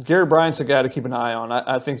 Gary Bryant's a guy to keep an eye on.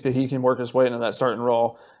 I think that he can work his way into that starting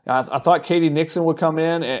role. I thought Katie Nixon would come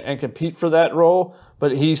in and compete for that role,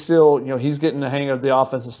 but he's still, he's getting the hang of the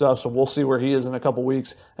offense and stuff, so we'll see where he is in a couple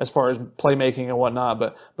weeks as far as playmaking and whatnot.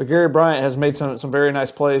 But Gary Bryant has made some very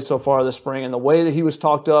nice plays so far this spring, and the way that he was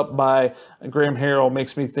talked up by Graham Harrell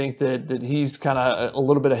makes me think that he's kind of a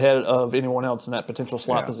little bit ahead of anyone else in that potential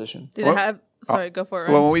slot position. Go for it,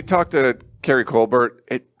 Ryan. Well, when we talked to Kerry Colbert,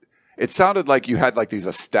 it sounded like you had like these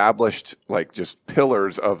established like just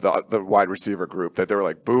pillars of the wide receiver group that they were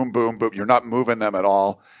like boom, boom, boom. You're not moving them at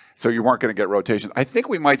all, so you weren't going to get rotation. I think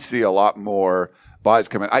we might see a lot more bodies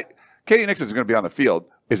come in. Katie Nixon is going to be on the field.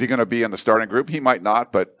 Is he going to be in the starting group? He might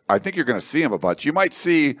not, but I think you're going to see him a bunch. You might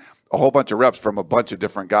see a whole bunch of reps from a bunch of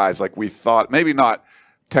different guys like we thought. Maybe not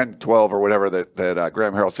 10, 12 or whatever that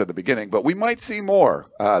Graham Harrell said at the beginning, but we might see more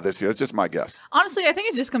this year. It's just my guess. Honestly, I think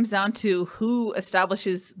it just comes down to who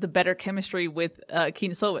establishes the better chemistry with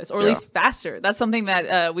Keaton Slovis, or at least faster. That's something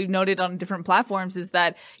that we've noted on different platforms is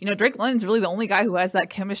that, Drake London's really the only guy who has that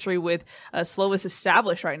chemistry with Slovis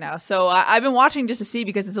established right now. So I've been watching just to see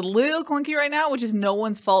because it's a little clunky right now, which is no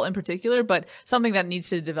one's fault in particular, but something that needs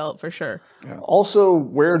to develop for sure. Yeah. Also,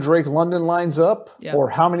 where Drake London lines up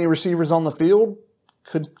or how many receivers on the field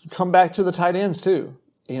could come back to the tight ends too.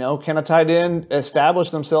 Can a tight end establish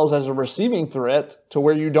themselves as a receiving threat to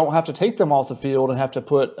where you don't have to take them off the field and have to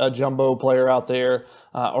put a jumbo player out there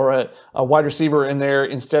or a wide receiver in there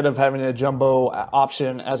instead of having a jumbo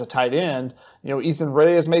option as a tight end? Ethan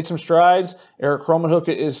Ray has made some strides. Eric Cromanhook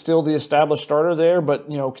is still the established starter there, but,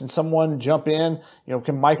 can someone jump in?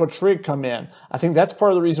 Can Michael Trigg come in? I think that's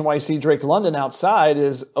part of the reason why you see Drake London outside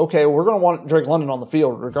is, okay, we're going to want Drake London on the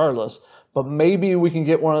field regardless. But maybe we can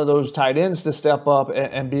get one of those tight ends to step up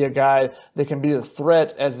and be a guy that can be a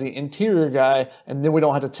threat as the interior guy, and then we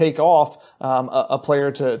don't have to take off a player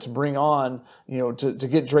to bring on, to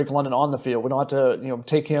get Drake London on the field. We don't have to,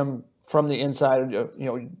 take him from the inside.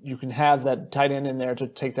 You can have that tight end in there to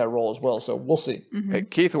take that role as well. So we'll see. Mm-hmm. Hey,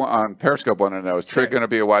 Keith on Periscope wanted to know, is Trigg going to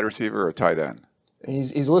be a wide receiver or a tight end?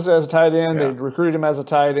 He's listed as a tight end. Yeah. They recruited him as a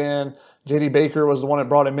tight end. J.D. Baker was the one that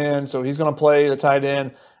brought him in, so he's going to play the tight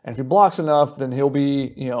end. And if he blocks enough, then he'll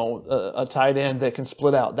be, a tight end that can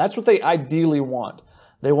split out. That's what they ideally want.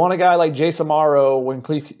 They want a guy like Jace Amaro when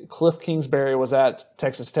Cliff Kingsbury was at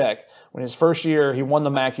Texas Tech. When his first year, he won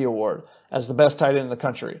the Mackey Award as the best tight end in the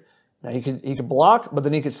country. Now, he could block, but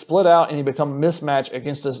then he could split out and he become a mismatch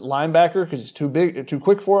against this linebacker because he's too big, too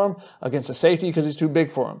quick for him, against a safety because he's too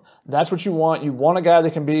big for him. That's what you want. You want a guy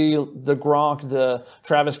that can be the Gronk, the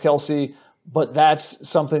Travis Kelce, but that's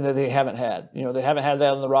something that they haven't had. They haven't had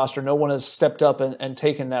that on the roster. No one has stepped up and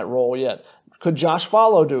taken that role yet. Could Josh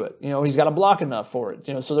Follow do it? He's got to block enough for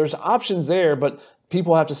it. So there's options there, but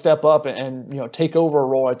people have to step up and take over a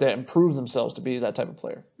role like that and prove themselves to be that type of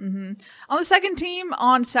player. Mm-hmm. On the second team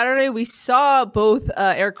on Saturday, we saw both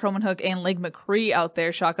Eric Cromanhook and Lake McCree out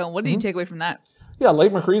there. Shotgun, what did you take away from that? Yeah,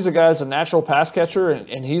 Lake McCree's a guy that's a natural pass catcher,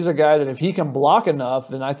 and he's a guy that if he can block enough,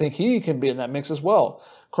 then I think he can be in that mix as well.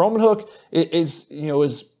 Cromanhook is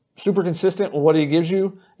super consistent with what he gives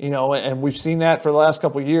you, and we've seen that for the last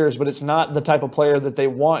couple of years, but it's not the type of player that they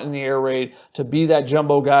want in the air raid to be that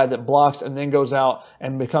jumbo guy that blocks and then goes out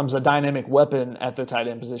and becomes a dynamic weapon at the tight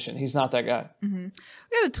end position. He's not that guy. Mm-hmm.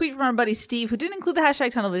 We got a tweet from our buddy Steve, who didn't include the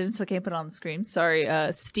hashtag Tunnel Vision, so I can't put it on the screen. Sorry,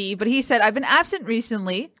 Steve. But he said, I've been absent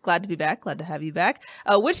recently. Glad to be back. Glad to have you back.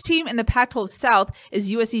 Which team in the Pac-12 South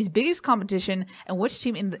is USC's biggest competition, and which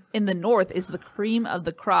team in the North is the cream of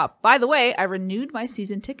the crop? By the way, I renewed my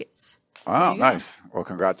season tickets. Oh, nice. Well,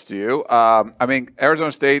 congrats to you.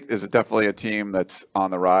 Arizona State is definitely a team that's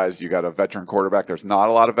on the rise. You got a veteran quarterback. There's not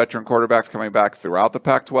a lot of veteran quarterbacks coming back throughout the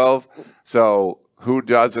Pac-12. So who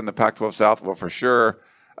does in the Pac-12 South? Well, for sure,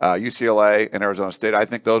 UCLA and Arizona State. I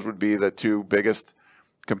think those would be the two biggest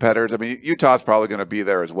competitors. Utah's probably going to be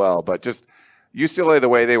there as well. But just UCLA, the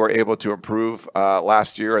way they were able to improve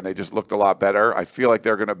last year, and they just looked a lot better. I feel like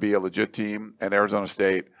they're going to be a legit team. And Arizona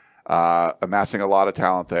State, amassing a lot of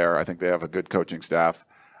talent there. I think they have a good coaching staff.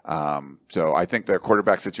 So I think their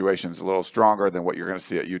quarterback situation is a little stronger than what you're going to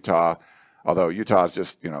see at Utah. Although Utah's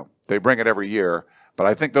just, they bring it every year. But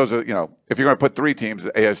I think those are, if you're going to put three teams,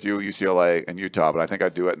 ASU, UCLA, and Utah, but I think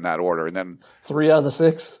I'd do it in that order. And then 3 out of the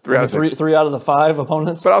 6? 3 out of the 5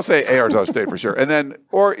 opponents? But I'll say Arizona State for sure. And then,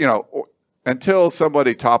 until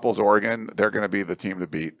somebody topples Oregon, they're going to be the team to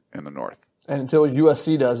beat in the North. And until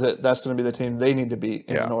USC does it, that's going to be the team they need to beat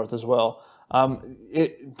in the North as well.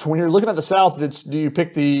 When you're looking at the South, do you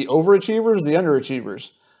pick the overachievers, the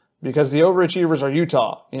underachievers? because the overachievers are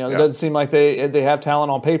Utah. It doesn't seem like they have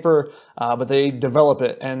talent on paper, but they develop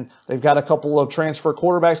it. And they've got a couple of transfer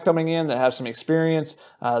quarterbacks coming in that have some experience.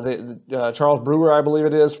 Charles Brewer, I believe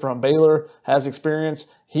it is, from Baylor, has experience.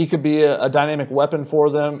 He could be a dynamic weapon for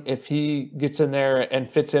them if he gets in there and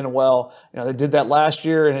fits in well. They did that last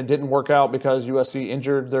year, and it didn't work out because USC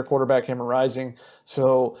injured their quarterback, Cameron Rising.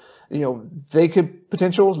 So, they could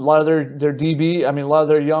potential. A lot of their DB, a lot of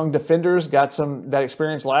their young defenders got that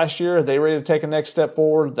experience last year. Are they ready to take a next step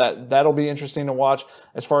forward? That'll be interesting to watch.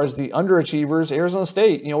 As far as the underachievers, Arizona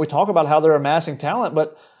State, we talk about how they're amassing talent,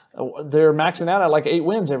 but they're maxing out at like 8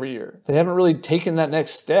 wins every year. They haven't really taken that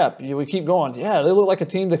next step. We keep going, they look like a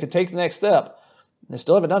team that could take the next step. They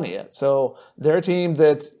still haven't done it yet. So they're a team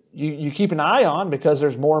that you keep an eye on because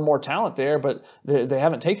there's more and more talent there, but they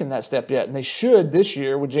haven't taken that step yet. And they should this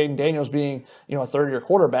year with Jaden Daniels being, a third-year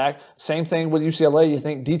quarterback. Same thing with UCLA. You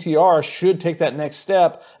think DTR should take that next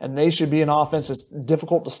step, and they should be an offense that's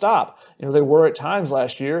difficult to stop. They were at times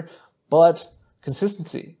last year, but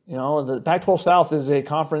consistency. The Pac-12 South is a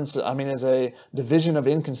conference, is a division of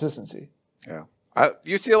inconsistency. Yeah.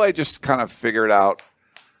 UCLA just kind of figured out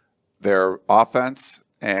their offense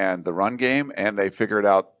and the run game, and they figured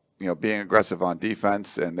out being aggressive on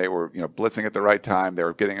defense, and they were, blitzing at the right time. They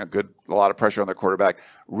were getting a lot of pressure on their quarterback,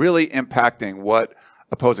 really impacting what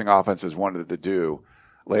opposing offenses wanted to do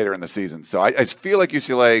later in the season. So I feel like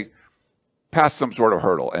UCLA passed some sort of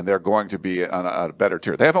hurdle, and they're going to be on a better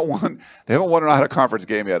tier. They haven't won an out-of-conference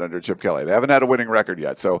game yet under Chip Kelly. They haven't had a winning record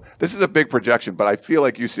yet. So this is a big projection, but I feel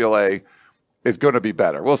like UCLA is going to be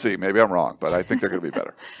better. We'll see. Maybe I'm wrong, but I think they're going to be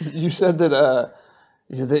better. You said that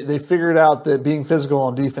they figured out that being physical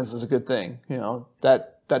on defense is a good thing.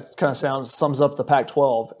 That kind of sums up the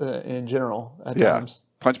Pac-12 in general at times.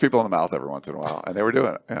 Punch people in the mouth every once in a while, and they were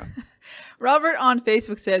doing it. Yeah. Robert on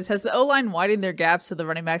Facebook says, has the O-line widened their gaps so the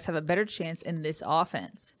running backs have a better chance in this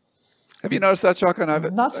offense? Have you noticed that, Chuck?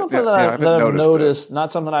 And not something I've noticed.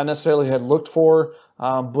 Not something I necessarily had looked for,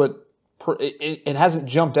 but it hasn't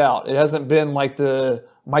jumped out. It hasn't been like the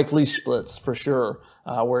Mike Leach splits for sure,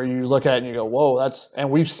 where you look at it and you go, whoa,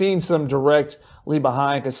 and we've seen some directly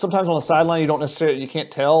behind, because sometimes on the sideline you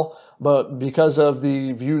can't tell, but because of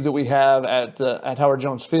the view that we have at Howard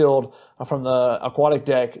Jones Field from the aquatic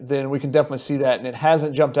deck, then we can definitely see that, and it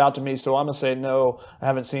hasn't jumped out to me, so I'm going to say no, I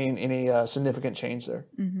haven't seen any significant change there.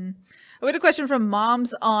 Mm-hmm. We had a question from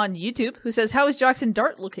Moms on YouTube who says, how is Jackson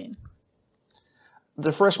Dart looking?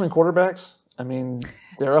 They're freshman quarterbacks.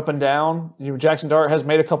 They're up and down. Jackson Dart has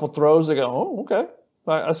made a couple throws. They go, oh, okay.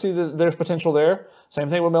 I see that there's potential there. Same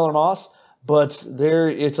thing with Miller Moss. But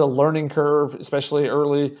it's a learning curve, especially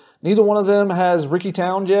early. Neither one of them has Ricky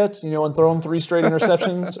Town yet, and thrown 3 straight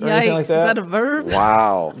interceptions or anything like that. Is that a verb?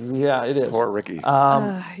 Wow. Yeah, it is. Poor Ricky.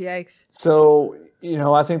 Yikes. So,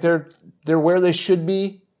 I think they're where they should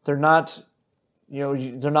be. They're not,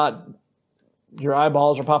 they're not, your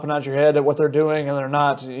eyeballs are popping out your head at what they're doing, and they're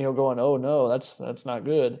not, going, oh no, that's not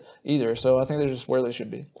good either. So I think they're just where they should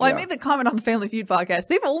be. Well, yeah. I made the comment on the Family Feud podcast.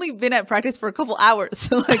 They've only been at practice for a couple hours.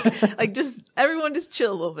 like just everyone just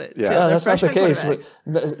chill a little bit. Yeah, that's not the case.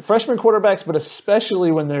 But freshman quarterbacks, but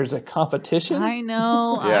especially when there's a competition. I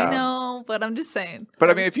know, but I'm just saying.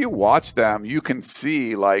 But if you watch them, you can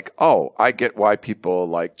see I get why people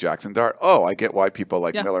like Jackson Dart. Oh, I get why people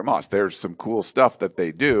like Miller Moss. There's some cool stuff that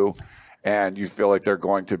they do. And you feel like they're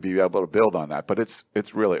going to be able to build on that. But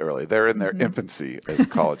it's really early. They're in their infancy as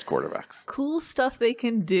college quarterbacks. Cool stuff they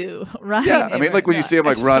can do, right? Yeah, when you see them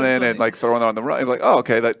running and throwing on the run, you're like, oh,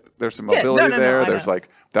 okay, there's some mobility there. There's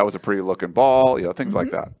that was a pretty looking ball, things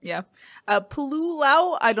like that. Yeah.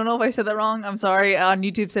 Pululau, I don't know if I said that wrong. I'm sorry. On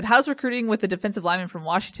YouTube said, how's recruiting with the defensive lineman from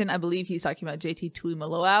Washington? I believe he's talking about JT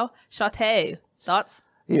Tuimoloau. Shate, thoughts?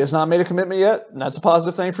 He has not made a commitment yet, and that's a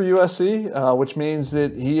positive thing for USC, which means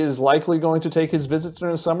that he is likely going to take his visits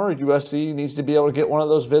during the summer. USC needs to be able to get one of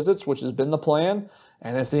those visits, which has been the plan.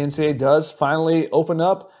 And if the NCAA does finally open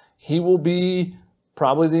up, he will be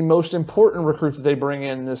probably the most important recruit that they bring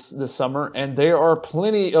in this summer. And there are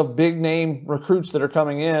plenty of big-name recruits that are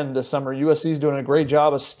coming in this summer. USC is doing a great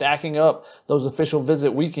job of stacking up those official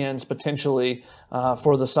visit weekends potentially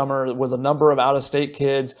for the summer with a number of out-of-state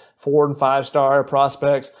kids, 4- and 5-star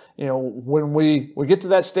prospects. When we get to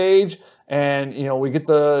that stage and, we get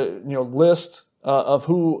the, list of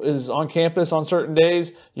who is on campus on certain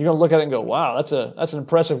days, you're going to look at it and go, wow, that's an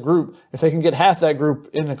impressive group. If they can get half that group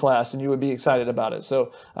in the class, then you would be excited about it.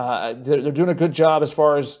 So they're doing a good job as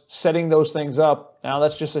far as setting those things up. Now,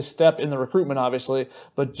 that's just a step in the recruitment, obviously,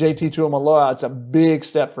 but JT Tuimoloau, it's a big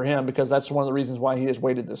step for him because that's one of the reasons why he has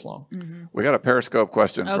waited this long. Mm-hmm. We got a Periscope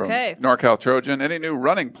question from NorCal Trojan. Any new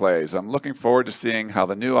running plays? I'm looking forward to seeing how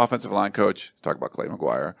the new offensive line coach, talk about Clay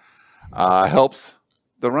McGuire, helps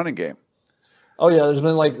the running game. Oh, yeah, there's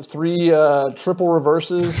been like 3 triple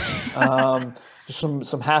reverses,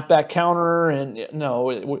 some halfback counter, and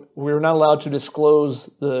no, we're not allowed to disclose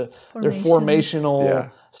their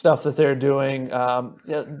formational stuff that they're doing.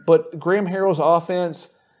 But Graham Harrell's offense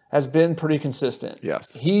has been pretty consistent.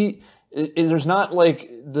 Yes. There's not like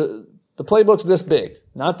the playbook's this big,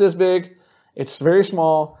 not this big. It's very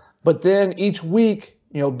small, but then each week,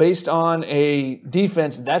 based on a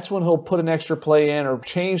defense, that's when he'll put an extra play in or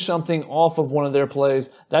change something off of one of their plays.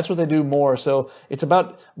 That's what they do more. So it's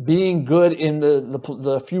about being good in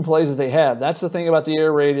the few plays that they have. That's the thing about the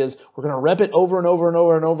air raid is we're going to rep it over and over and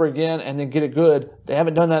over and over again and then get it good. They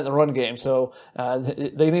haven't done that in the run game. So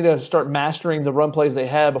they need to start mastering the run plays they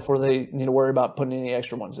have before they need to worry about putting any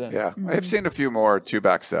extra ones in. Yeah, I've seen a few more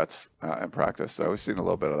 2-back sets in practice. So we've seen a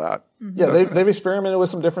little bit of that. Yeah, they've experimented with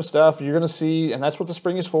some different stuff. You're going to see, and that's what the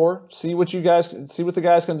spring is for. See what the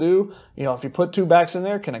guys can do. If you put 2 backs in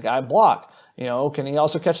there, can a guy block? Can he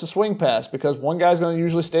also catch the swing pass? Because one guy's going to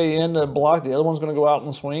usually stay in to block, the other one's going to go out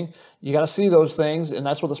and swing. You got to see those things, and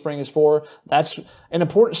that's what the spring is for. That's an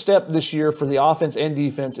important step this year for the offense and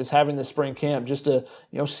defense is having this spring camp just to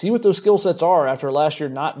see what those skill sets are after last year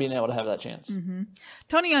not being able to have that chance. Mm-hmm.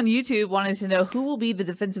 Tony on YouTube wanted to know who will be the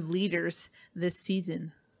defensive leaders this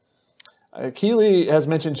season. Keeley has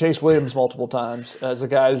mentioned Chase Williams multiple times as a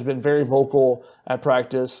guy who's been very vocal at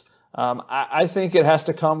practice. I think it has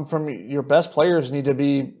to come from your best players need to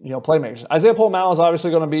be, playmakers. Isaiah Pola-Mao is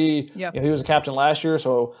obviously going to be, he was a captain last year,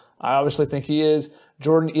 so I obviously think he is.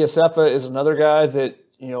 Jordan Iosefa is another guy that,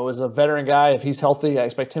 is a veteran guy. If he's healthy, I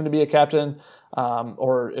expect him to be a captain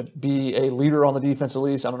or be a leader on the defense at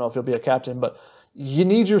least. I don't know if he'll be a captain, but you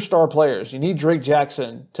need your star players. You need Drake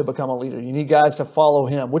Jackson to become a leader. You need guys to follow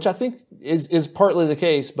him, which I think is partly the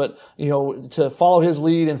case. But, to follow his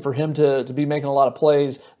lead and for him to be making a lot of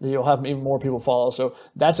plays, you'll have even more people follow. So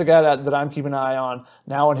that's a guy that I'm keeping an eye on.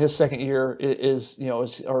 Now in his second year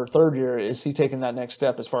or third year, is he taking that next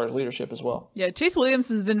step as far as leadership as well? Yeah, Chase Williams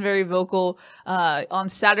has been very vocal. On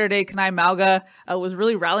Saturday, Kanai Mauga was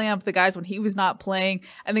really rallying up the guys when he was not playing.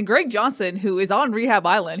 And then Greg Johnson, who is on Rehab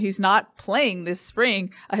Island, he's not playing this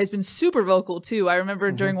spring, has been super vocal too. I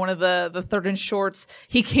remember during one of the third and shorts,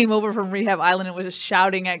 he came over from Rehab Island and was just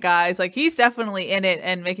shouting at guys. Like, he's definitely in it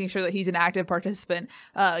and making sure that he's an active participant,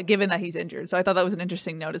 given that he's injured. So I thought that was an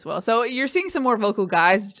interesting note as well. So you're seeing some more vocal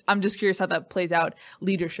guys. I'm just curious how that plays out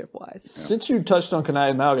leadership wise. Since you touched on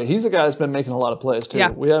Kanai Mauga, he's a guy that's been making a lot of plays too. Yeah.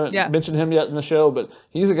 We haven't mentioned him yet in the show, but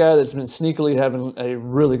he's a guy that's been sneakily having a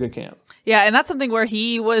really good camp. Yeah, and that's something where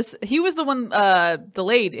he was the one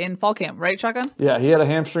delayed in fall camp, right, Shotgun? Yeah, he had a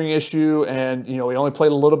hamstring issue, and he only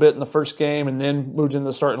played a little bit in the first game, and then moved into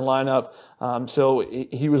the starting lineup. So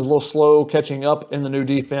he was a little slow catching up in the new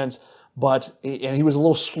defense, and he was a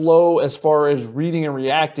little slow as far as reading and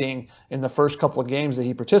reacting in the first couple of games that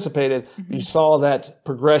he participated. Mm-hmm. You saw that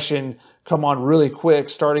progression come on really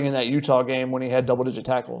quick, starting in that Utah game when he had double-digit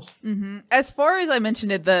tackles. Mm-hmm. As far as I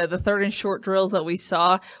mentioned it, the third and short drills that we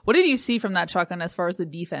saw, what did you see from that, Shotgun, as far as the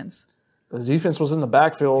defense? The defense was in the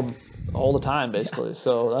backfield all the time, basically. Yeah.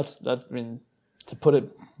 So to put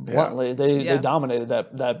it bluntly, they dominated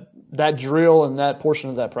that drill and that portion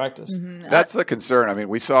of that practice. Mm-hmm. That's the concern. I mean,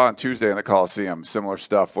 we saw on Tuesday in the Coliseum similar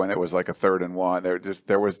stuff when it was like a 3rd and 1.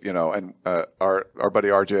 There was, and our buddy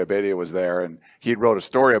RJ Abadia was there, and he wrote a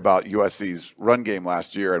story about USC's run game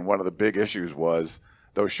last year, and one of the big issues was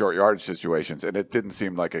those short yardage situations, and it didn't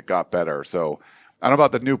seem like it got better. So I don't know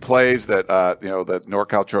about the new plays that that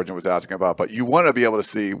NorCal Trojan was asking about, but you want to be able to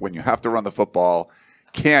see when you have to run the football,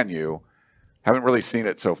 can you? Haven't really seen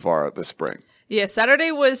it so far this spring. Yeah,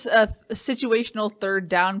 Saturday was a situational third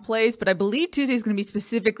down plays, but I believe Tuesday is going to be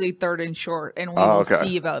specifically third and short, and we will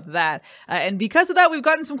see about that. And because of that, we've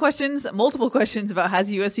gotten some questions, multiple questions about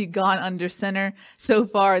has USC gone under center so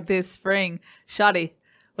far this spring. Shotty,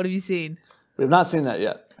 what have you seen? We have not seen that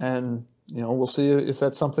yet, and we'll see if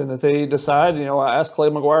that's something that they decide. I asked Clay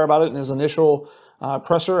McGuire about it in his initial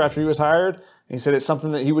presser after he was hired. He said it's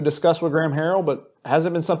something that he would discuss with Graham Harrell, but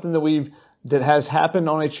hasn't been something that has happened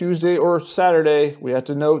on a Tuesday or Saturday. We have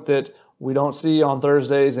to note that we don't see on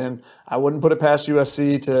Thursdays. And I wouldn't put it past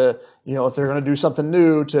USC to, if they're going to do something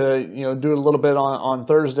new, to, do it a little bit on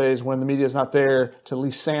Thursdays when the media is not there, to at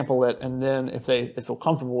least sample it. And then if they feel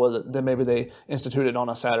comfortable with it, then maybe they institute it on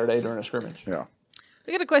a Saturday during a scrimmage. Yeah.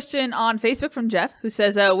 We got a question on Facebook from Jeff who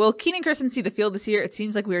says, will Keenan Kirsten see the field this year? It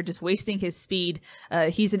seems like we are just wasting his speed.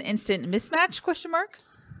 He's an instant mismatch, ?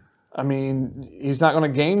 I mean, he's not going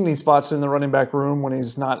to gain any spots in the running back room when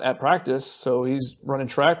he's not at practice. So he's running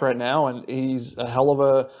track right now, and he's a hell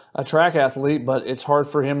of a track athlete, but it's hard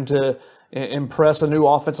for him to impress a new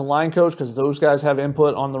offensive line coach because those guys have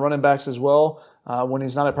input on the running backs as well when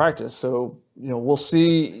he's not at practice. So, we'll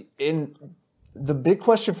see. The big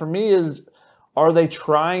question for me is, are they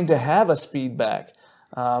trying to have a speed back?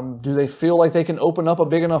 Do they feel like they can open up a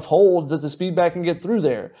big enough hole that the speed back can get through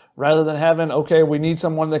there rather than having, okay, we need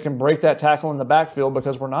someone that can break that tackle in the backfield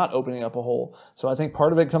because we're not opening up a hole. So I think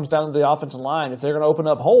part of it comes down to the offensive line. If they're going to open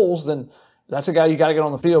up holes, then that's a guy you got to get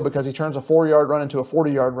on the field because he turns a 4-yard run into a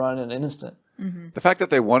 40-yard run in an instant. Mm-hmm. The fact that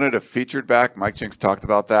they wanted a featured back, Mike Jinks talked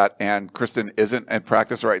about that, and Kirsten isn't in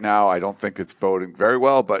practice right now, I don't think it's boding very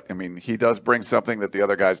well, but, he does bring something that the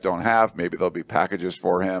other guys don't have. Maybe there'll be packages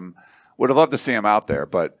for him. Would have loved to see him out there,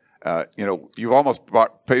 but, you've almost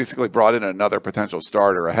basically brought in another potential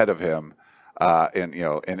starter ahead of him in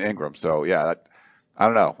Ingram. So, yeah, I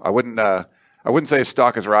don't know. I wouldn't say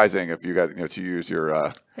stock is rising if you got, to use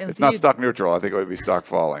your, it's not stock neutral. I think it would be stock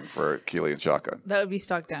falling for Keely and Shotgun. That would be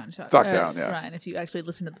stock down. Stock down, yeah. Ryan, if you actually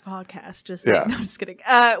listen to the podcast. Yeah. No, I'm just kidding. We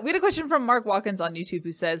had a question from Mark Watkins on YouTube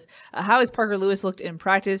who says, how has Parker Lewis looked in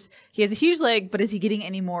practice? He has a huge leg, but is he getting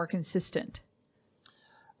any more consistent?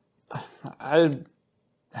 I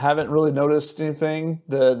haven't really noticed anything.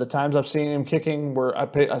 The times I've seen him kicking, where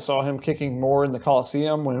I saw him kicking more in the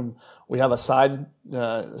Coliseum when we have a side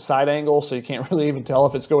angle, so you can't really even tell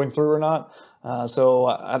if it's going through or not. So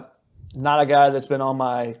I'm not a guy that's been on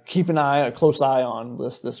my a close eye on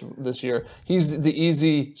this year. He's the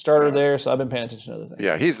easy starter there, so I've been paying attention to other things.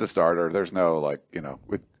 Yeah, he's the starter. There's no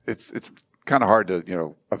it's kind of hard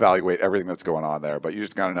to evaluate everything that's going on there, but you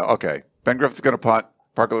just got to know. Okay, Ben Griffin's going to punt.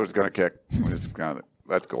 Parker Lewis is going to kick.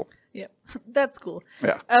 That's cool. Yep, that's cool.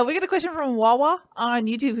 Yeah. We get a question from Wawa on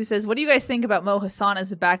YouTube who says, what do you guys think about Mo Hassan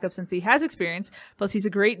as a backup since he has experience, plus he's a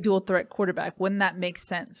great dual threat quarterback? Wouldn't that make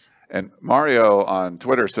sense? And Mario on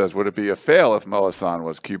Twitter says, would it be a fail if Mo Hassan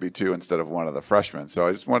was QB2 instead of one of the freshmen? So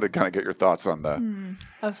I just wanted to kind of get your thoughts on the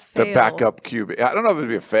backup QB. I don't know if it would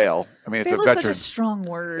be a fail. It's fail a veteran. Is such a strong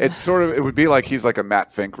word. It's it would be like he's like a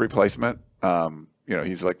Matt Fink replacement.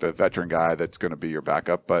 He's like the veteran guy that's going to be your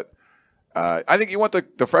backup. But I think you want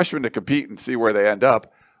the freshmen to compete and see where they end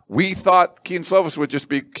up. We thought Keaton Slovis would just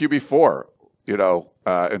be QB4,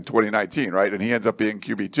 in 2019, right? And he ends up being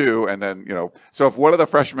QB2. And then, so if one of the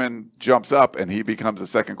freshmen jumps up and he becomes the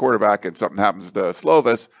second quarterback and something happens to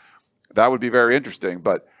Slovis, that would be very interesting.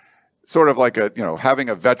 But sort of like having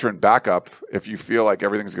a veteran backup, if you feel like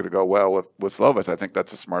everything's going to go well with Slovis, I think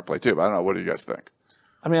that's a smart play too. But I don't know. What do you guys think?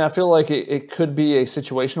 I feel like it could be a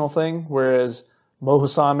situational thing, whereas Mo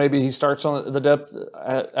Hassan, maybe he starts on the depth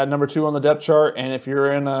at number 2 on the depth chart, and if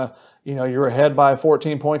you're in you're ahead by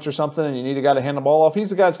 14 points or something, and you need a guy to hand the ball off,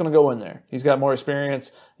 he's the guy that's going to go in there. He's got more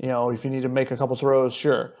experience. If you need to make a couple throws,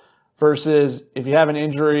 sure. Versus if you have an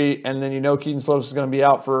injury and then Keaton Slovis is going to be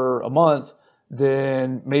out for a month,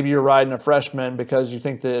 then maybe you're riding a freshman because you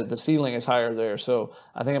think the ceiling is higher there. So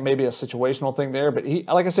I think it may be a situational thing there. But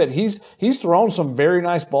like I said, he's thrown some very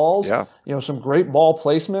nice balls. Yeah. Some great ball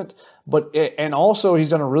placement. And also he's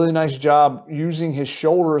done a really nice job using his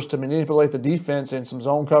shoulders to manipulate the defense in some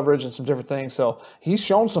zone coverage and some different things. So he's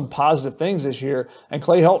shown some positive things this year. And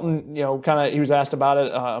Clay Helton, he was asked about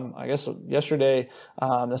it, I guess yesterday.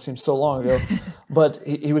 That seems so long ago. But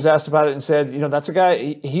he was asked about it and said, that's a guy,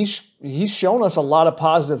 he's shown us a lot of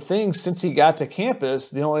positive things since he got to campus.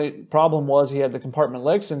 The only problem was he had the compartment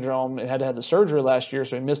leg syndrome and had to have the surgery last year,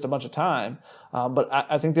 so he missed a bunch of time. But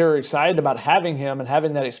I think they were excited about having him and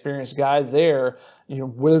having that experienced guy there,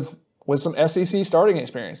 with some SEC starting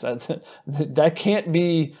experience. That can't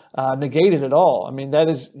be negated at all. That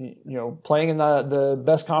is, playing in the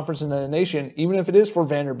best conference in the nation, even if it is for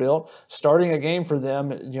Vanderbilt, starting a game for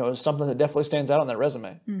them, is something that definitely stands out on that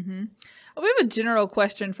resume. Mm-hmm. We have a general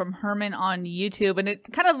question from Herman on YouTube, and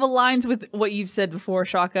it kind of aligns with what you've said before,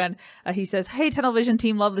 Shotgun. He says, hey, Tunnel Vision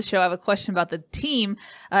team, love the show. I have a question about the team.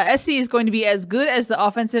 SC is going to be as good as the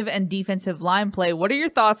offensive and defensive line play. What are your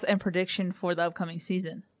thoughts and prediction for the upcoming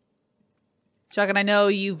season? Shotgun, I know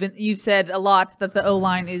you've said a lot that the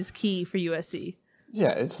O-line is key for USC.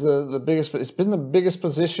 Yeah, it's the biggest. It's been the biggest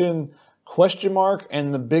position question mark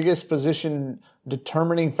and the biggest position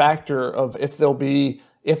determining factor of if they'll be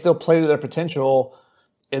if they'll play to their potential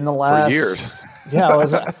in the last For years. Yeah, I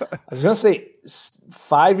was going to say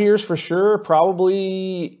 5 years for sure,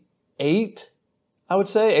 probably 8. I would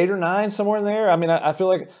say 8 or 9, somewhere in there. I mean, I feel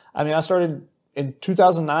like I started in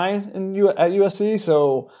 2009 at USC,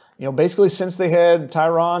 so basically since they had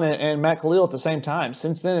Tyron and Matt Khalil at the same time.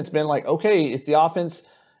 Since then, it's been like, okay, it's the offense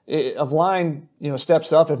of line,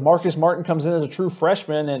 steps up. If Marcus Martin comes in as a true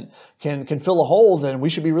freshman and can fill a hole, then we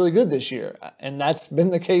should be really good this year. And that's been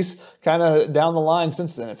the case kind of down the line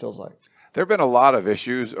since then, it feels like. There have been a lot of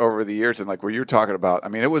issues over the years, and like what you're talking about, I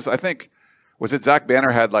mean, was it Zach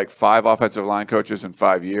Banner had like 5 offensive line coaches in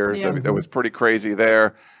 5 years? Yeah. I mean, that was pretty crazy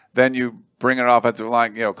there. Then you bring an offensive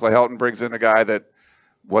line, Clay Helton brings in a guy that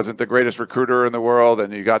wasn't the greatest recruiter in the world,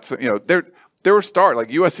 and you got some, there were like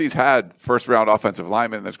USC's had first-round offensive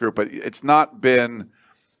linemen in this group, but it's just not been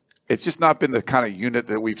the kind of unit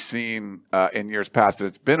that we've seen in years past, and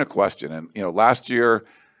it's been a question. And last year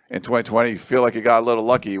in 2020, you feel like you got a little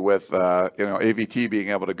lucky with AVT being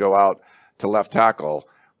able to go out to left tackle.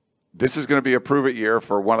 This is going to be a prove-it year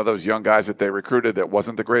for one of those young guys that they recruited that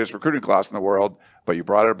wasn't the greatest recruiting class in the world, but you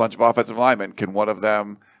brought in a bunch of offensive linemen. Can one of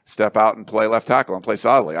them step out and play left tackle and play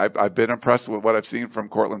solidly? I've been impressed with what I've seen from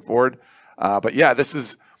Cortland Ford. But yeah,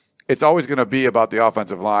 it's always going to be about the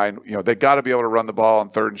offensive line. They got to be able to run the ball on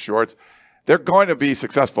 3rd and shorts. They're going to be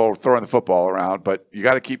successful throwing the football around, but you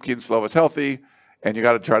got to keep Keaton Slovis healthy, and you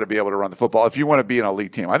got to try to be able to run the football if you want to be an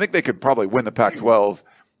elite team. I think they could probably win the Pac-12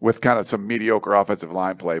 with kind of some mediocre offensive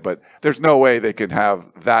line play, but there's no way they can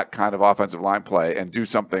have that kind of offensive line play and do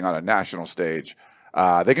something on a national stage.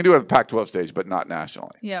 They can do it on the Pac-12 stage, but not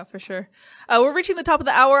nationally. Yeah, for sure. We're reaching the top of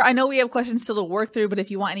the hour. I know we have questions still to work through, but if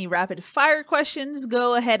you want any rapid fire questions,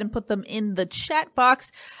 go ahead and put them in the chat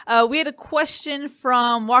box. We had a question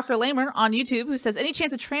from Walker Lamer on YouTube who says, any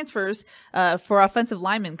chance of transfers for offensive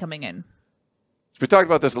linemen coming in? We talked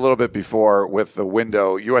about this a little bit before with the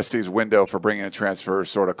window. USC's window for bringing in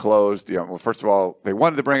transfers sort of closed. Well, first of all, they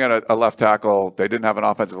wanted to bring in a left tackle. They didn't have an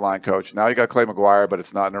offensive line coach. Now you got Clay McGuire, but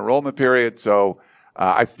it's not an enrollment period. So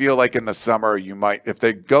I feel like in the summer, you might, if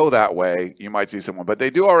they go that way, you might see someone. But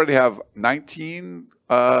they do already have 19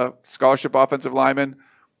 scholarship offensive linemen.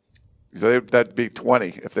 So that'd be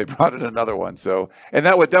 20 if they brought in another one. So, and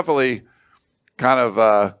that would definitely kind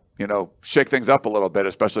of, shake things up a little bit,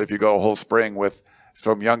 especially if you go a whole spring with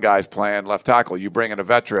some young guys playing left tackle. You bring in a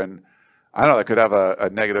veteran, I don't know, that could have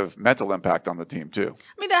a negative mental impact on the team too.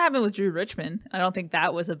 I mean, that happened with Drew Richmond. I don't think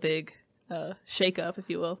that was a big shake-up, if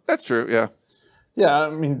you will. That's true, yeah. Yeah, I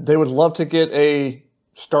mean, they would love to get a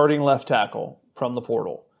starting left tackle from the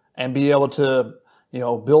portal and be able to,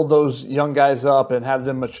 build those young guys up and have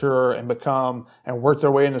them mature and become and work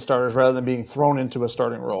their way into starters rather than being thrown into a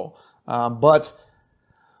starting role. But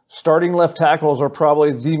starting left tackles are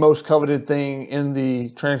probably the most coveted thing in the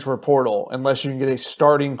transfer portal, unless you can get a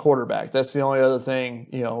starting quarterback. That's the only other thing,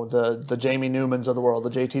 the Jamie Newmans of the world, the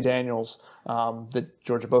JT Daniels, that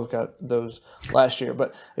Georgia both got those last year.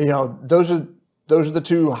 But, those are the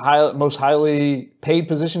two most highly paid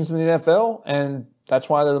positions in the NFL, and that's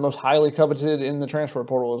why they're the most highly coveted in the transfer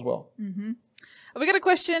portal as well. Mm-hmm. We got a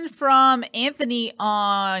question from Anthony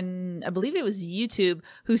on, I believe it was YouTube,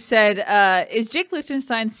 who said, is Jake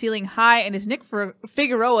Lichtenstein's ceiling high, and is Nick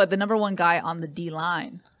Figueroa the number one guy on the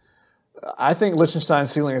D-line? I think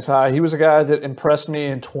Lichtenstein's ceiling is high. He was a guy that impressed me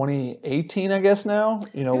in 2018, I guess now.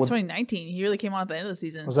 It was 2019. He really came on at the end of the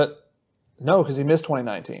season. Was that? No, because he missed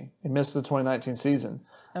 2019. He missed the 2019 season.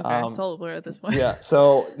 Okay, it's all blur at this point. Yeah,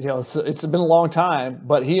 so it's been a long time,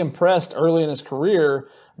 but he impressed early in his career,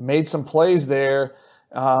 made some plays there,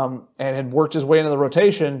 and had worked his way into the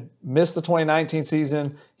rotation. Missed the 2019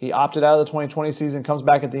 season. He opted out of the 2020 season. Comes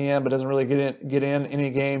back at the end, but doesn't really get in any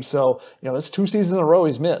games. So it's 2 seasons in a row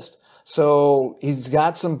he's missed. So he's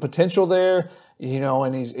got some potential there,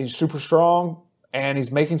 and he's super strong. And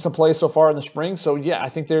he's making some plays so far in the spring. So, yeah, I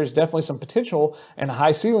think there's definitely some potential and a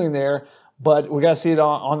high ceiling there. But we got to see it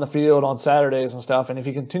on the field on Saturdays and stuff. And if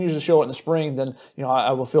he continues to show it in the spring, then,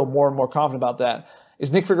 I will feel more and more confident about that.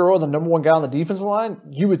 Is Nick Figueroa the number one guy on the defensive line?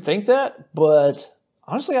 You would think that, but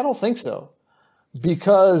honestly, I don't think so.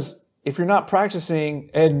 Because if you're not practicing,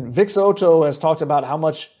 and Vic Soto has talked about how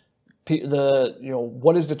much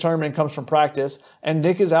what is determined comes from practice, and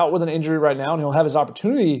Nick is out with an injury right now, and he'll have his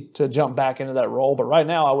opportunity to jump back into that role. But right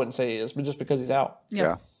now, I wouldn't say he is, but just because he's out.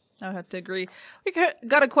 Yeah. I have to agree. We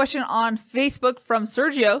got a question on Facebook from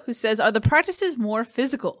Sergio who says, are the practices more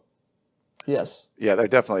physical? Yes. Yeah, they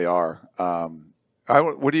definitely are.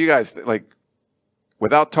 What do you guys like?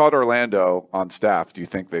 Without Todd Orlando on staff, do you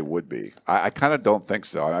think they would be? I kind of don't think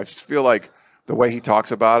so. I just feel like the way he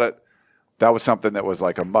talks about it, that was something that was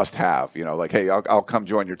like a must-have. Like, hey, I'll come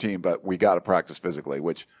join your team, but we got to practice physically,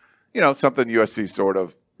 which, something USC sort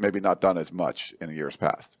of maybe not done as much in years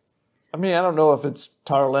past. I mean, I don't know if it's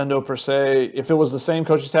Todd Orlando per se. If it was the same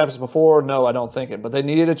coaching staff as before, no, I don't think it. But they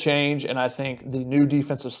needed a change, and I think the new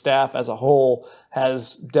defensive staff as a whole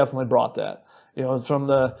has definitely brought that.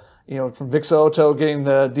 From Vic Soto getting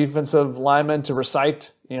the defensive lineman to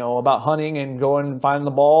recite, about hunting and going and finding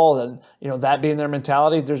the ball, and that being their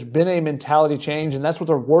mentality. There's been a mentality change, and that's what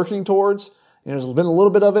they're working towards. There's been a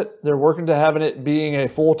little bit of it. They're working to having it being a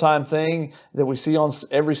full-time thing that we see on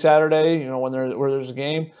every Saturday, when there's a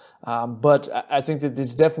game. But I think that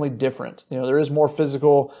it's definitely different. There is more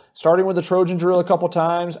physical. Starting with the Trojan drill a couple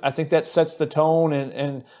times, I think that sets the tone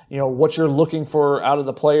and what you're looking for out of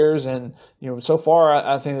the players. And so far,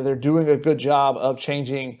 I think that they're doing a good job of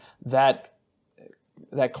changing that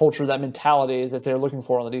culture, that mentality that they're looking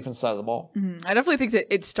for on the defense side of the ball. Mm-hmm. I definitely think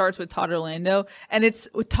that it starts with Todd Orlando, and it's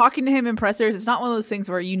talking to him in pressers. It's not one of those things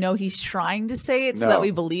where he's trying to say it so that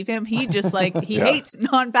we believe him. He just he hates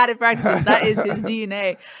non-padded practices. That is his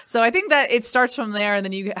DNA. So I think that it starts from there, and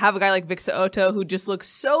then you have a guy like Vic Soto who just looks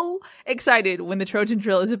so excited when the Trojan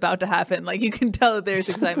drill is about to happen. Like, you can tell that there's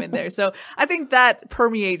excitement there. So I think that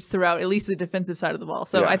permeates throughout at least the defensive side of the ball.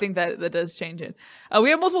 So I think that does change it. We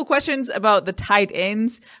have multiple questions about the tight ends.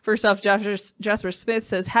 First off, Jasper Smith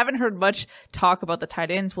says, haven't heard much talk about the tight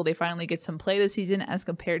ends. Will they finally get some play this season as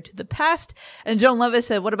compared to the past? And Joan Levis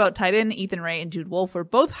said, what about tight end? Ethan Ray and Jude Wolfe were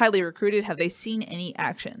both highly recruited. Have they seen any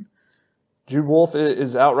action? Jude Wolfe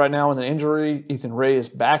is out right now with an injury. Ethan Ray is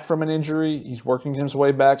back from an injury. He's working his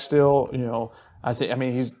way back still.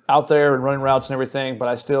 He's out there and running routes and everything, but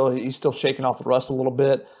he's still shaking off the rust a little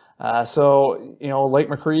bit. Lake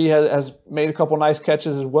McCree has made a couple nice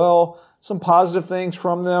catches as well. Some positive things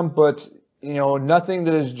from them, but nothing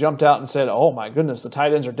that has jumped out and said, oh my goodness, the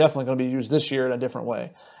tight ends are definitely going to be used this year in a different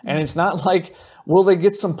way. And it's not like, will they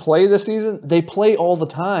get some play this season? They play all the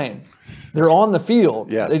time. They're on the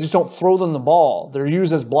field. Yes. They just don't throw them the ball. They're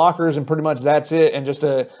used as blockers, and pretty much that's it, and just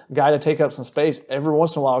a guy to take up some space. Every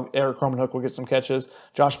once in a while, Eric Cromanhook will get some catches.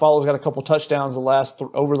 Josh Fallow's got a couple touchdowns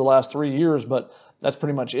over the last 3 years, but that's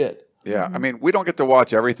pretty much it. Yeah, I mean, we don't get to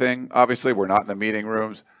watch everything. Obviously, we're not in the meeting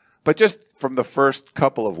rooms. But just from the first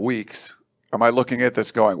couple of weeks, am I looking at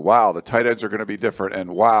this going, wow, the tight ends are going to be different,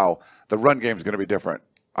 and wow, the run game is going to be different?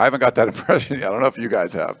 I haven't got that impression yet. I don't know if you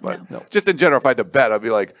guys have, but just in general, if I had to bet, I'd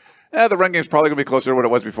be like, the run game is probably going to be closer to what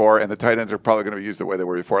it was before, and the tight ends are probably going to be used the way they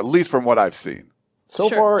were before, at least from what I've seen. So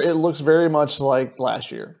far, it looks very much like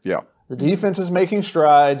last year. Yeah. The defense is making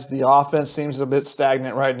strides. The offense seems a bit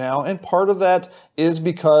stagnant right now, and part of that is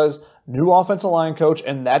because new offensive line coach,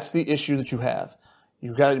 and that's the issue that you have.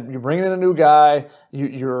 You're bringing in a new guy.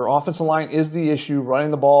 Your offensive line is the issue, running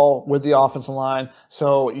the ball with the offensive line.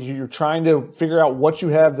 So you're trying to figure out what you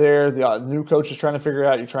have there. The new coach is trying to figure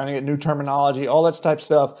out. You're trying to get new terminology. All that type of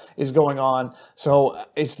stuff is going on. So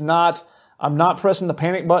I'm not pressing the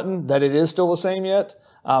panic button that it is still the same yet.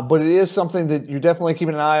 But it is something that you're definitely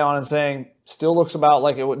keeping an eye on and saying still looks about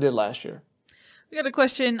like it did last year. We got a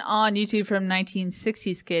question on YouTube from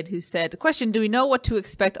 1960s Kid who said, question, do we know what to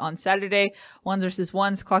expect on Saturday? Ones versus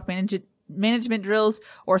ones, clock management drills,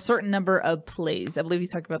 or a certain number of plays? I believe he's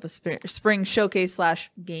talking about the spring showcase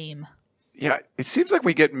 / game. Yeah, it seems like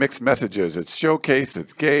we get mixed messages. It's showcase,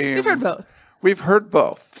 it's game. We've heard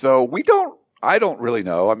both. So I don't really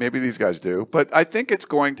know. Maybe these guys do. But I think it's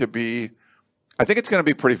going to be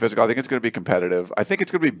pretty physical. I think it's going to be competitive. I think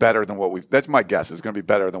it's going to be better than that's my guess. It's going to be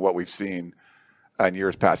better than what we've seen in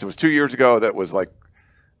years past. It was 2 years ago that was like,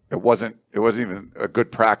 it wasn't even a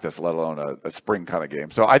good practice, let alone a spring kind of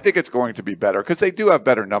game. So I think it's going to be better because they do have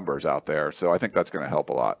better numbers out there. So I think that's going to help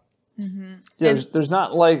a lot. Mm-hmm. Yeah, there's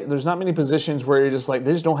not many positions where you're just like,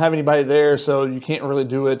 they just don't have anybody there, so you can't really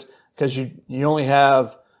do it because you only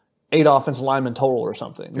have 8 offensive linemen total or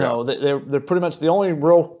something. Yeah. No, they're pretty much the only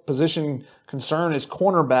real position concern is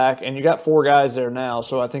cornerback, and you got 4 guys there now.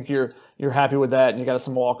 So I think you're happy with that, and you got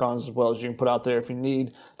some walk-ons as well as you can put out there if you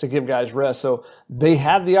need to give guys rest. So they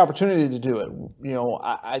have the opportunity to do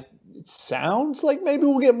it. It sounds like maybe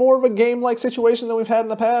we'll get more of a game-like situation than we've had in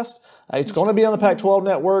the past. It's going to be on the Pac-12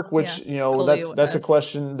 network, which that's a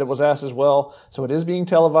question that was asked as well. So it is being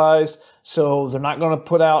televised. So they're not going to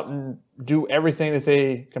put out and do everything that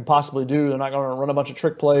they can possibly do. They're not going to run a bunch of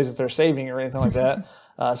trick plays that they're saving or anything like that.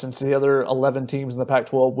 Since the other 11 teams in the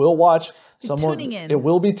Pac-12 will watch. Tuning in. It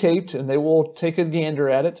will be taped, and they will take a gander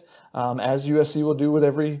at it, as USC will do with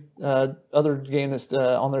every other game that's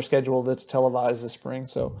on their schedule that's televised this spring.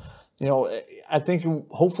 So, I think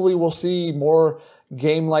hopefully we'll see more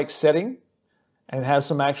game-like setting, and have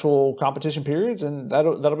some actual competition periods, and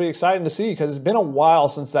that'll be exciting to see because it's been a while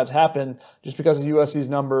since that's happened. Just because of USC's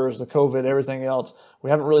numbers, the COVID, everything else, we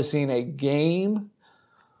haven't really seen a game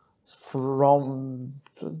from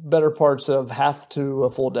better parts of half to a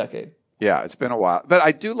full decade. Yeah, it's been a while. But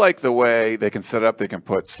I do like the way they can set up. They can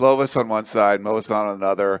put Slovis on one side, Moas on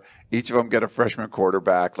another. Each of them get a freshman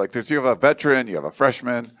quarterback. Like you have a veteran, you have a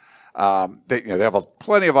freshman. They have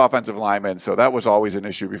plenty of offensive linemen, so that was always an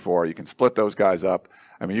issue before. You can split those guys up.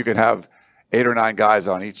 I mean, you can have 8 or 9 guys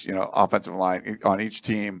on each, offensive line on each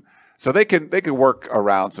team, so they can work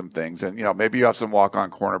around some things. And maybe you have some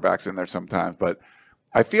walk-on cornerbacks in there sometimes, but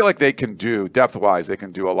I feel like they can do depth-wise. They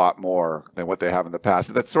can do a lot more than what they have in the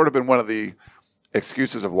past. That's sort of been one of the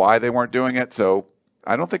excuses of why they weren't doing it. So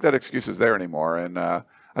I don't think that excuse is there anymore. And I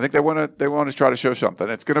think they want to try to show something.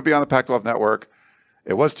 It's going to be on the Pac-12 Network.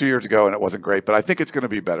 It was 2 years ago, and it wasn't great, but I think it's going to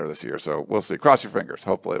be better this year. So we'll see. Cross your fingers.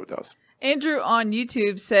 Hopefully it does. Andrew on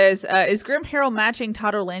YouTube says, is Graham Harrell matching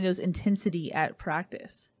Todd Orlando's intensity at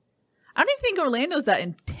practice? I don't even think Orlando's that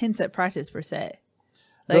intense at practice, per se.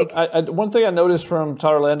 Like, one thing I noticed from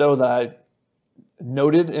Todd Orlando that I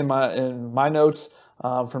noted in my notes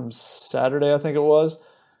from Saturday, I think it was,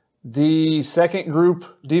 the second group,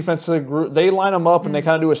 defensive group, they line them up and they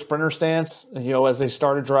kind of do a sprinter stance, as they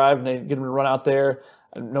start a drive and they get them to run out there.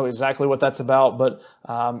 I don't know exactly what that's about, but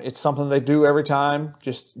it's something they do every time,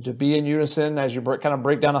 just to be in unison as you kind of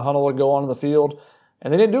break down a huddle and go onto the field.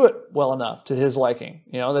 And they didn't do it well enough to his liking.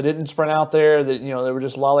 They didn't sprint out there. They were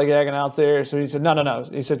just lollygagging out there. So he said, no.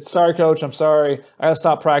 He said, sorry, coach, I'm sorry. I got to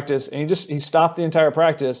stop practice. And he stopped the entire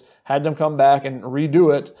practice, had them come back and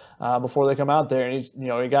redo it before they come out there. And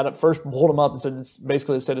he got up first, pulled them up and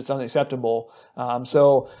said, it's unacceptable.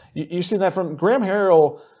 So you see that from Graham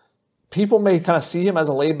Harrell. People may kind of see him as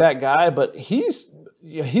a laid back guy, but he's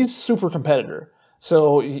super competitor.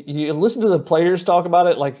 So you listen to the players talk about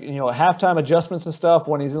it, like, halftime adjustments and stuff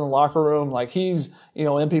when he's in the locker room, like he's,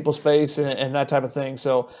 in people's face and that type of thing.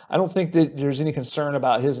 So I don't think that there's any concern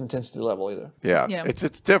about his intensity level either. Yeah.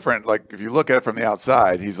 It's different. Like if you look at it from the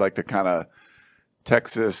outside, he's like the kind of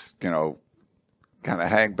Texas, kind of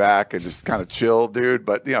hang back and just kind of chill dude.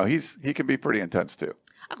 But, he can be pretty intense too.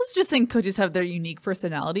 I was just saying coaches have their unique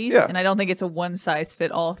personalities, and I don't think it's a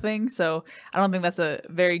one-size-fit-all thing. So I don't think that's a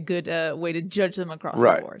very good way to judge them across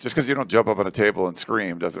the board. Just because you don't jump up on a table and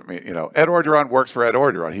scream doesn't mean, Ed Orgeron works for Ed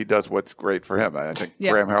Orgeron. He does what's great for him. I think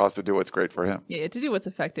Graham Harrell has to do what's great for him. Yeah, to do what's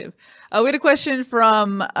effective. We had a question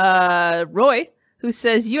from Roy, who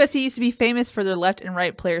says, USC used to be famous for their left and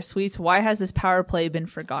right player sweeps. Why has this power play been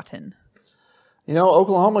forgotten?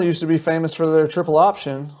 Oklahoma used to be famous for their triple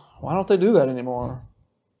option. Why don't they do that anymore?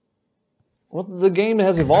 Well, the game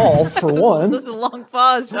has evolved for one. Such a long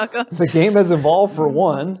pause, Shaka. The game has evolved for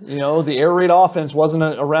one. The air raid offense wasn't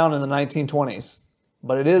around in the 1920s,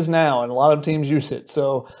 but it is now, and a lot of teams use it.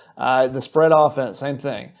 So the spread offense, same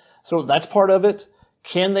thing. So that's part of it.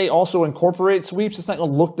 Can they also incorporate sweeps? It's not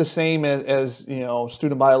going to look the same as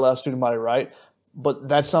student body left, student body right, but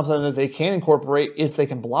that's something that they can incorporate if they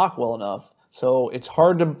can block well enough. So it's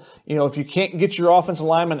hard to, if you can't get your offensive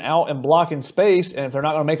lineman out and block in space, and if they're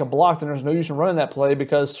not going to make a block, then there's no use in running that play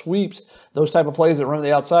because sweeps, those type of plays that run to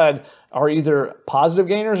the outside, are either positive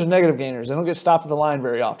gainers or negative gainers. They don't get stopped at the line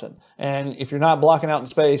very often. And if you're not blocking out in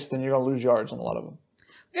space, then you're going to lose yards on a lot of them.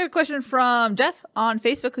 We got a question from Jeff on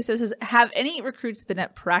Facebook who says, have any recruits been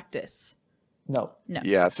at practice? No.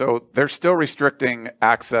 Yeah, so they're still restricting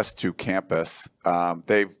access to campus.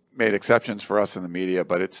 They've made exceptions for us in the media,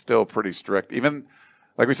 but it's still pretty strict. Even,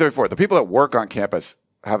 like we said before, the people that work on campus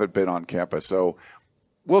haven't been on campus. So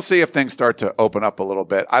we'll see if things start to open up a little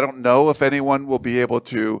bit. I don't know if anyone will be able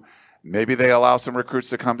to. Maybe they allow some recruits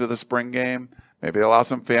to come to the spring game. Maybe they allow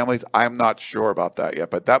some families. I'm not sure about that yet,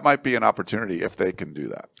 but that might be an opportunity if they can do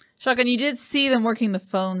that. Shotgun, you did see them working the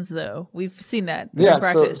phones, though. We've seen that in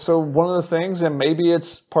practice. So one of the things, and maybe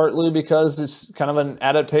it's partly because it's kind of an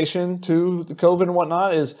adaptation to the COVID and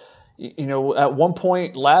whatnot, is, at one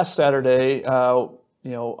point last Saturday,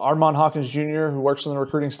 Armand Hawkins Jr., who works on the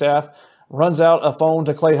recruiting staff, runs out a phone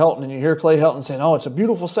to Clay Helton, and you hear Clay Helton saying, "Oh, it's a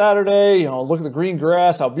beautiful Saturday. Look at the green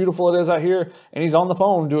grass, how beautiful it is out here." And he's on the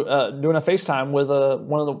phone doing a FaceTime with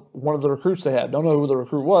one of the recruits they had. Don't know who the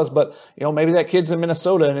recruit was, but maybe that kid's in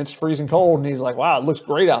Minnesota and it's freezing cold, and he's like, "Wow, it looks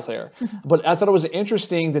great out there." But I thought it was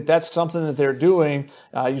interesting that that's something that they're doing.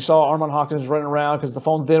 You saw Armand Hawkins running around because the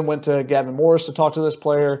phone then went to Gavin Morris to talk to this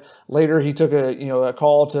player. Later, he took a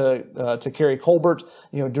call to Kerry Colbert.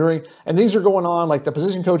 And these are going on, like the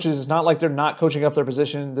position coaches. It's not like they're not coaching up their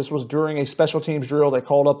position. This was during a special teams drill. They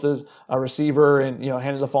called up a receiver and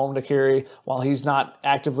handed the phone to Kerry while he's not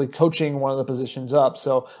actively coaching one of the positions up.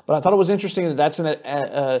 So, but I thought it was interesting that that's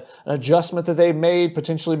an adjustment that they made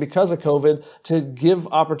potentially because of COVID to give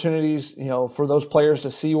opportunities, for those players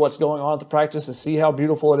to see what's going on at the practice, to see how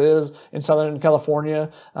beautiful it is in Southern California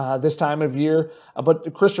this time of year.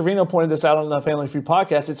 But Chris Trevino pointed this out on the Family Feud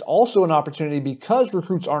podcast. It's also an opportunity because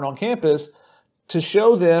recruits aren't on campus to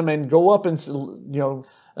show them and go up and,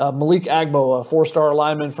 Malik Agbo, a 4-star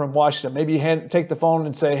lineman from Washington, maybe take the phone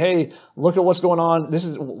and say, hey, look at what's going on.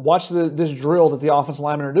 Watch this drill that the offensive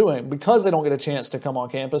linemen are doing. Because they don't get a chance to come on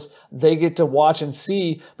campus, they get to watch and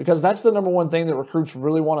see, because that's the number one thing that recruits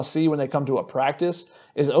really want to see when they come to a practice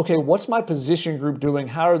is, okay, what's my position group doing?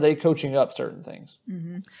 How are they coaching up certain things?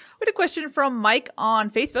 Mm-hmm. We had a question from Mike on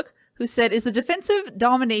Facebook who said, is the defensive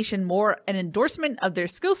domination more an endorsement of their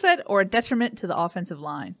skill set or a detriment to the offensive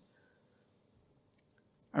line?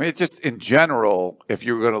 I mean, it's just in general, if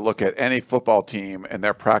you're going to look at any football team and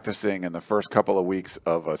they're practicing in the first couple of weeks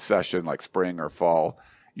of a session like spring or fall,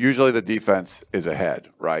 usually the defense is ahead,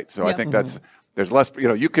 right? So I think there's less,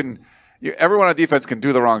 everyone on defense can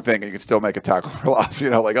do the wrong thing and you can still make a tackle for loss.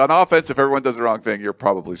 Like on offense, if everyone does the wrong thing, you're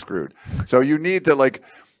probably screwed. So you need to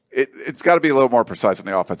it's got to be a little more precise on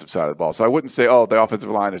the offensive side of the ball. So I wouldn't say, the offensive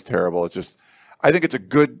line is terrible. It's just, I think it's a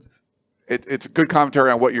good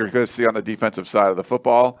commentary on what you're going to see on the defensive side of the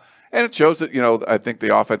football. And it shows that, I think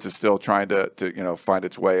the offense is still trying to find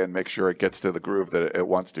its way and make sure it gets to the groove that it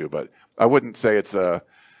wants to. But I wouldn't say it's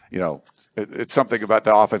it's something about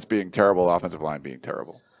the offense being terrible, the offensive line being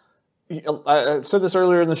terrible. I said this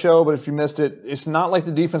earlier in the show, but if you missed it, it's not like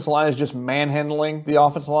the defensive line is just manhandling the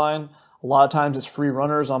offensive line. A lot of times it's free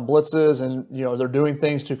runners on blitzes and, they're doing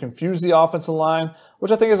things to confuse the offensive line,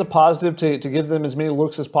 which I think is a positive to give them as many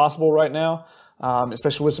looks as possible right now,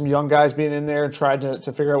 especially with some young guys being in there and trying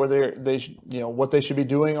to figure out what they should be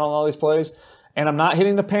doing on all these plays. And I'm not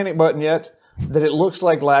hitting the panic button yet that it looks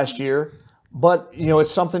like last year, but,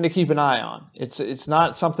 it's something to keep an eye on. It's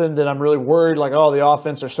not something that I'm really worried the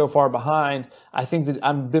offense are so far behind. I think that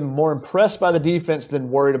I've been more impressed by the defense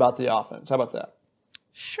than worried about the offense. How about that?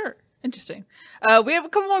 Sure. Interesting. We have a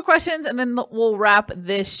couple more questions and then we'll wrap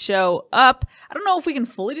this show up. I don't know if we can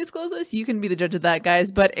fully disclose this. You can be the judge of that,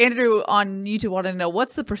 guys. But Andrew on YouTube wanted to know,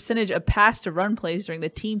 what's the percentage of pass to run plays during the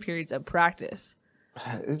team periods of practice?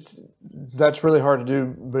 That's really hard to do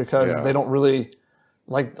because they don't really,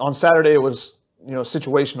 on Saturday it was,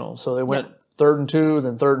 situational. So they went 3rd and 2,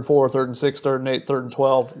 then 3rd and 4, 3rd and 6, 3rd and 8, 3rd and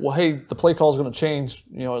 12. Well, hey, the play call is going to change,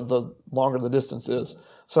 the longer the distance is.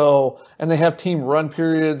 So, and they have team run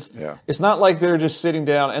periods. Yeah. It's not like they're just sitting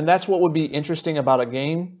down. And that's what would be interesting about a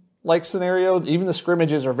game-like scenario. Even the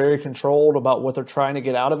scrimmages are very controlled about what they're trying to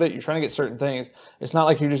get out of it. You're trying to get certain things. It's not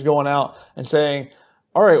like you're just going out and saying,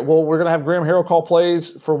 all right, well, we're going to have Graham Harrell call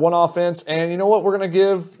plays for one offense. And you know what? We're going to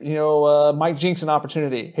give, Mike Jinks an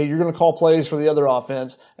opportunity. Hey, you're going to call plays for the other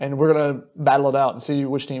offense and we're going to battle it out and see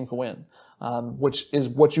which team can win. Which is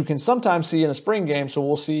what you can sometimes see in a spring game. So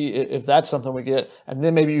we'll see if that's something we get. And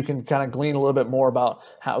then maybe you can kind of glean a little bit more about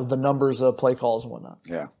how the numbers of play calls and whatnot.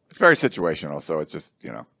 Yeah. It's very situational. So it's just,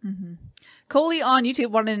 Mm-hmm. Coley on YouTube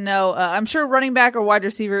wanted to know, I'm sure running back or wide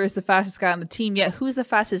receiver is the fastest guy on the team, yet who's the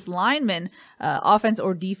fastest lineman, offense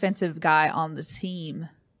or defensive guy on the team?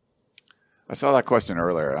 I saw that question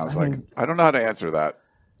earlier and I was I don't know how to answer that.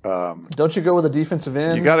 Don't you go with a defensive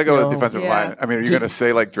end? You got to go with a defensive line. I mean, are you going to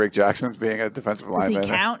say Drake Jackson being a defensive lineman? Does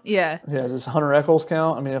he count? Yeah. Yeah. Does Hunter Echols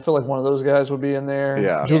count? I mean, I feel like one of those guys would be in there.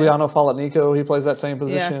 Yeah. Giuliano Falatnico, he plays that same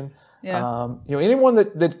position. Yeah. Anyone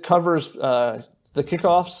that covers the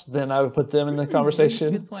kickoffs, then I would put them in the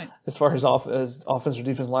conversation. Good point. As far as offense or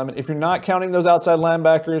defensive linemen. If you're not counting those outside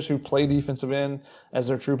linebackers who play defensive end as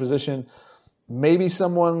their true position, maybe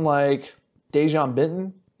someone like Dejon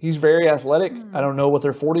Benton. He's very athletic. I don't know what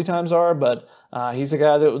their 40 times are, but he's a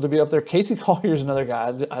guy that would be up there. Casey Collier's another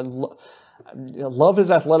guy. I love his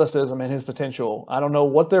athleticism and his potential. I don't know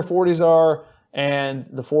what their 40s are, and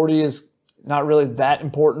the 40 is not really that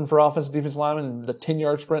important for offensive defensive linemen, and the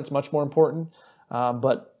 10-yard sprint's much more important.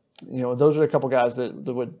 But those are a couple guys that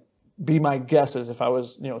would be my guesses if I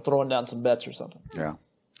was throwing down some bets or something. Yeah.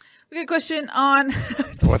 We got a question on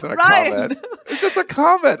It wasn't a comment. It's just a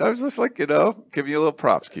comment. I was just giving you a little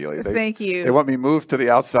props, Keely. Thank you. They want me moved to the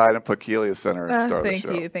outside and put Keely as center and start the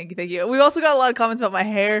show. Thank you. We also got a lot of comments about my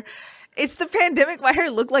hair. It's the pandemic. My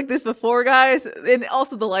hair looked like this before, guys. And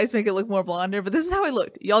also the lights make it look more blonder, but this is how I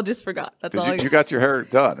looked. Y'all just forgot. That's all. You got your hair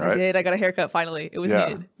done, right? I did. I got a haircut finally. It was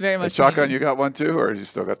needed. Very much Shotgun, needed. you got one too, or you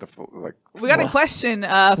still got the full, like? We got a question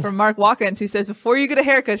from Mark Watkins who says, before you get a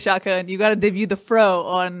haircut, Shotgun, you got to debut the fro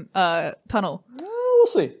on Tunnel. We'll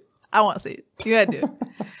see. I want to see it. You got to do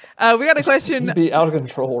it. We got a question. You'd be out of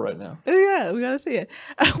control right now. Yeah, we got to see it.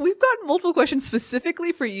 We've got multiple questions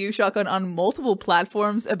specifically for you, Shotgun, on multiple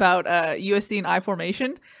platforms about USC and I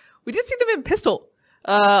formation. We did see them in pistol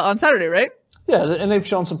on Saturday, right? Yeah, and they've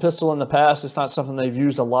shown some pistol in the past. It's not something they've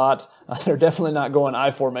used a lot. They're definitely not going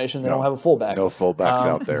I formation. They don't have a fullback. No fullbacks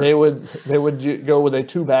out there. They would go with a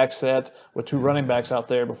 2-back set with 2 running backs out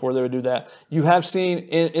there before they would do that. You have seen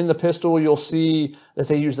in the pistol, you'll see that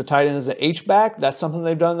they use the tight end as an H-back. That's something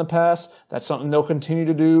they've done in the past. That's something they'll continue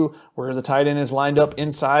to do, where the tight end is lined up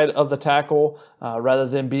inside of the tackle rather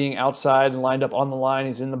than being outside and lined up on the line.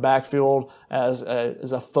 He's in the backfield as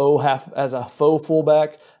a faux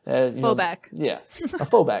fullback. Faux back. Yeah, a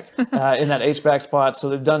faux back in that H-back spot. So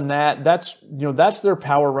they've done that. That's their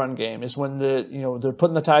power run game, is when they're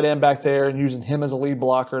putting the tight end back there and using him as a lead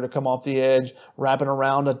blocker to come off the edge, wrapping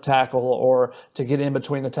around a tackle, or to get in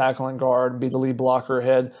between the tackle and guard and be the lead blocker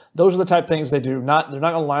ahead. Those are the type of things they do. They're not going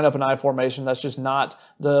to line up an I formation. That's just not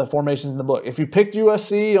the formations in the book. If you picked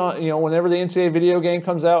USC, whenever the NCAA video game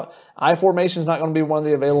comes out, I formation is not going to be one of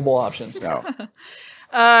the available options. No.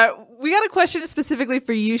 We got a question specifically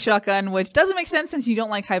for you, Shotgun, which doesn't make sense since you don't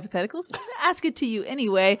like hypotheticals, but I'm going to ask it to you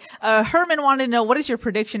anyway. Herman wanted to know, what is your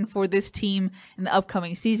prediction for this team in the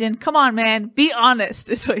upcoming season? Come on, man. Be honest,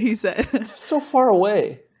 is what he said. It's so far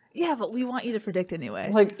away. Yeah, but we want you to predict anyway.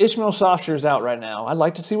 Like, Ishmael Sofsher's out right now. I'd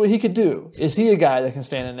like to see what he could do. Is he a guy that can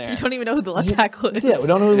stand in there? We don't even know who the left tackle is. Yeah, we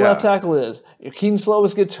don't know who the left tackle is. If Keaton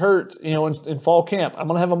Slovis gets hurt, in fall camp, I'm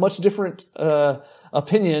going to have a much different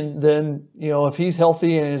opinion than, if he's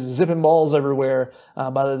healthy and is zipping balls everywhere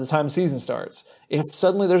by the time the season starts. If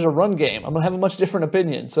suddenly there's a run game, I'm going to have a much different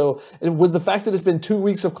opinion. So with the fact that it's been 2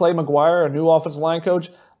 weeks of Clay McGuire, a new offensive line coach,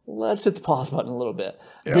 let's hit the pause button a little bit.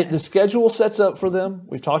 Yeah. The schedule sets up for them.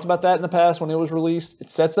 We've talked about that in the past when it was released. It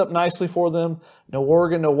sets up nicely for them. No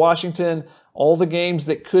Oregon, no Washington. All the games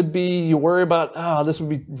that could be, you worry about, this would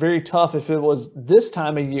be very tough if it was this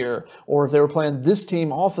time of year, or if they were playing this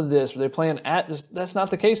team off of this, or they're playing at this. That's not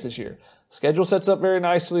the case this year. Schedule sets up very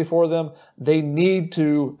nicely for them. They need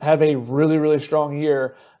to have a really, really strong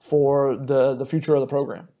year for the future of the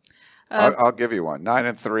program. I'll give you one.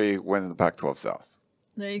 9-3 win the Pac-12 South.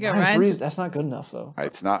 There you go, 9-3, that's not good enough, though.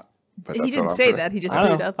 It's not. But he didn't say that. He just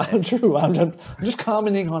threw it up there. True. I'm just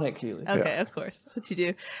commenting on it, Keely. Okay, of course. That's what you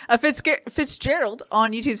do. Fitzgerald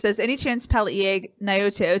on YouTube says, any chance Palaie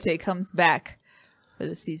Nayote comes back for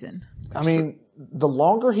the season? I mean, the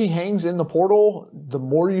longer he hangs in the portal, the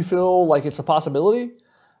more you feel like it's a possibility.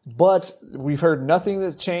 But we've heard nothing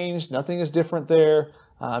that's changed. Nothing is different there.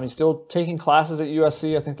 He's still taking classes at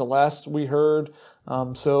USC, I think the last we heard.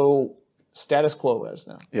 So status quo as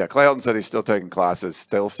now. Yeah, Clay Helton said he's still taking classes,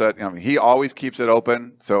 still set. He always keeps it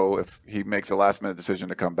open. So if he makes a last-minute decision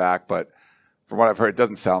to come back, but from what I've heard, it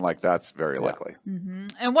doesn't sound like that's very likely. Mm-hmm.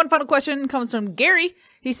 And one final question comes from Gary.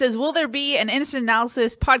 He says, will there be an instant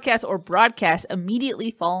analysis podcast or broadcast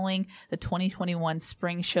immediately following the 2021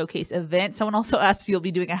 Spring Showcase event? Someone also asked if you'll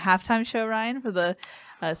be doing a halftime show, Ryan, for the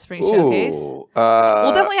Spring Showcase. We'll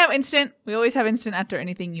definitely have instant. We always have instant after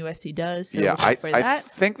anything USC does. So yeah, I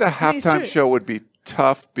think the halftime show would be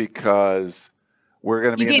tough because we're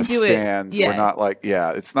going to be in the stands. We're not like,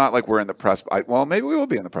 it's not like we're in the press. Well, maybe we will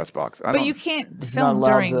be in the press box. But you can't film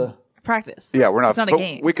during practice. Yeah, we're not. It's not a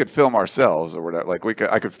game. We could film ourselves or whatever. Like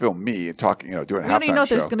I could film me talking, doing a halftime show. We don't even know if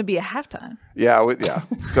there's going to be a halftime. Yeah.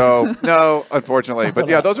 So no, unfortunately. But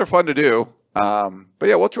yeah, those are fun to do. But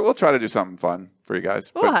yeah, we'll try to do something fun for you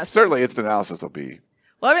guys. But certainly instant analysis will be.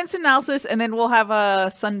 We'll have instant analysis, and then we'll have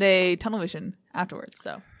a Sunday tunnel vision afterwards.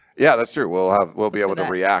 So. Yeah, that's true. We'll be able to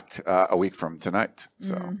react a week from tonight.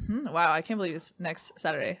 So Wow, I can't believe it's next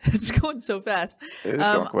Saturday. It's going so fast. It is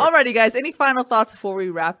going quick. Alrighty, guys. Any final thoughts before we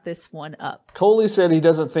wrap this one up? Coley said he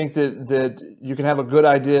doesn't think that you can have a good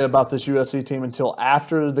idea about this USC team until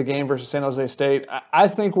after the game versus San Jose State. I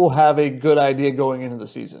think we'll have a good idea going into the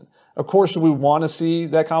season. Of course, we want to see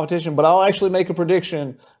that competition, but I'll actually make a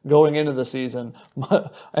prediction going into the season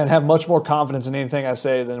and have much more confidence in anything I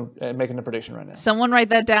say than making a prediction right now. Someone write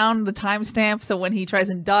that down, the timestamp, so when he tries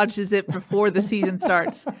and dodges it before the season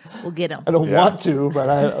starts, we'll get him. I don't want to, but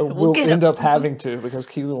I will end up having to because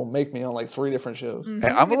Keely will make me on like 3 different shows. Hey,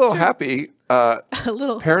 I'm a little happy. A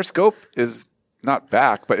little. Periscope is not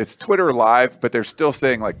back, but it's Twitter Live, but they're still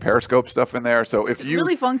saying like Periscope stuff in there. So if It's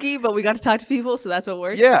really funky, but we got to talk to people, so that's what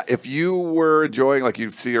works. Yeah, if you were enjoying, like you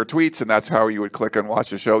see our tweets and that's how you would click and watch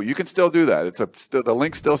the show, you can still do that. The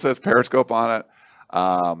link still says Periscope on it.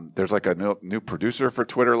 There's like a new producer for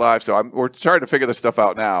Twitter Live. So we're trying to figure this stuff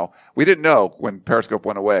out now. We didn't know when Periscope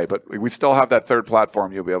went away, but we still have that third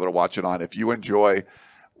platform you'll be able to watch it on if you enjoy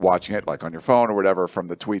watching it like on your phone or whatever from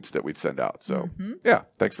the tweets that we'd send out. So yeah,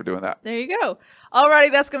 thanks for doing that. There you go.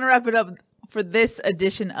 Alrighty, that's going to wrap it up for this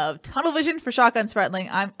edition of Tunnel Vision for Shotgun Spratling.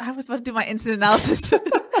 I was about to do my instant analysis.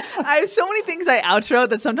 I have so many things I outro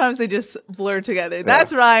that sometimes they just blur together. Yeah.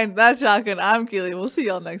 That's Ryan. That's Shotgun. I'm Keely. We'll see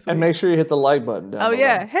y'all next week. And make sure you hit the like button down below.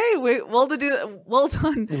 Yeah. Hey, well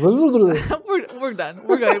done. We're done.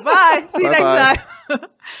 We're going. Bye. See you next time.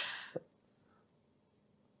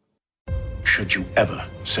 Should you ever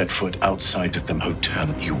set foot outside of the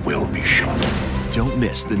hotel, you will be shot. Don't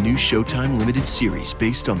miss the new Showtime limited series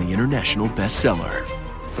based on the international bestseller.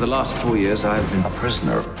 For the last 4 years, I've been a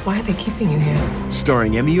prisoner. Why are they keeping you here?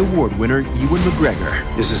 Starring Emmy Award winner Ewan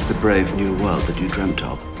McGregor. This is the brave new world that you dreamt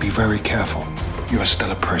of. Be very careful. You are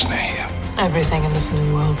still a prisoner here. Everything in this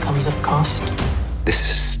new world comes at cost. This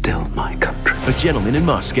is still my country. A Gentleman in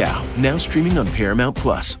Moscow, now streaming on Paramount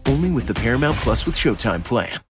Plus, only with the Paramount Plus with Showtime plan.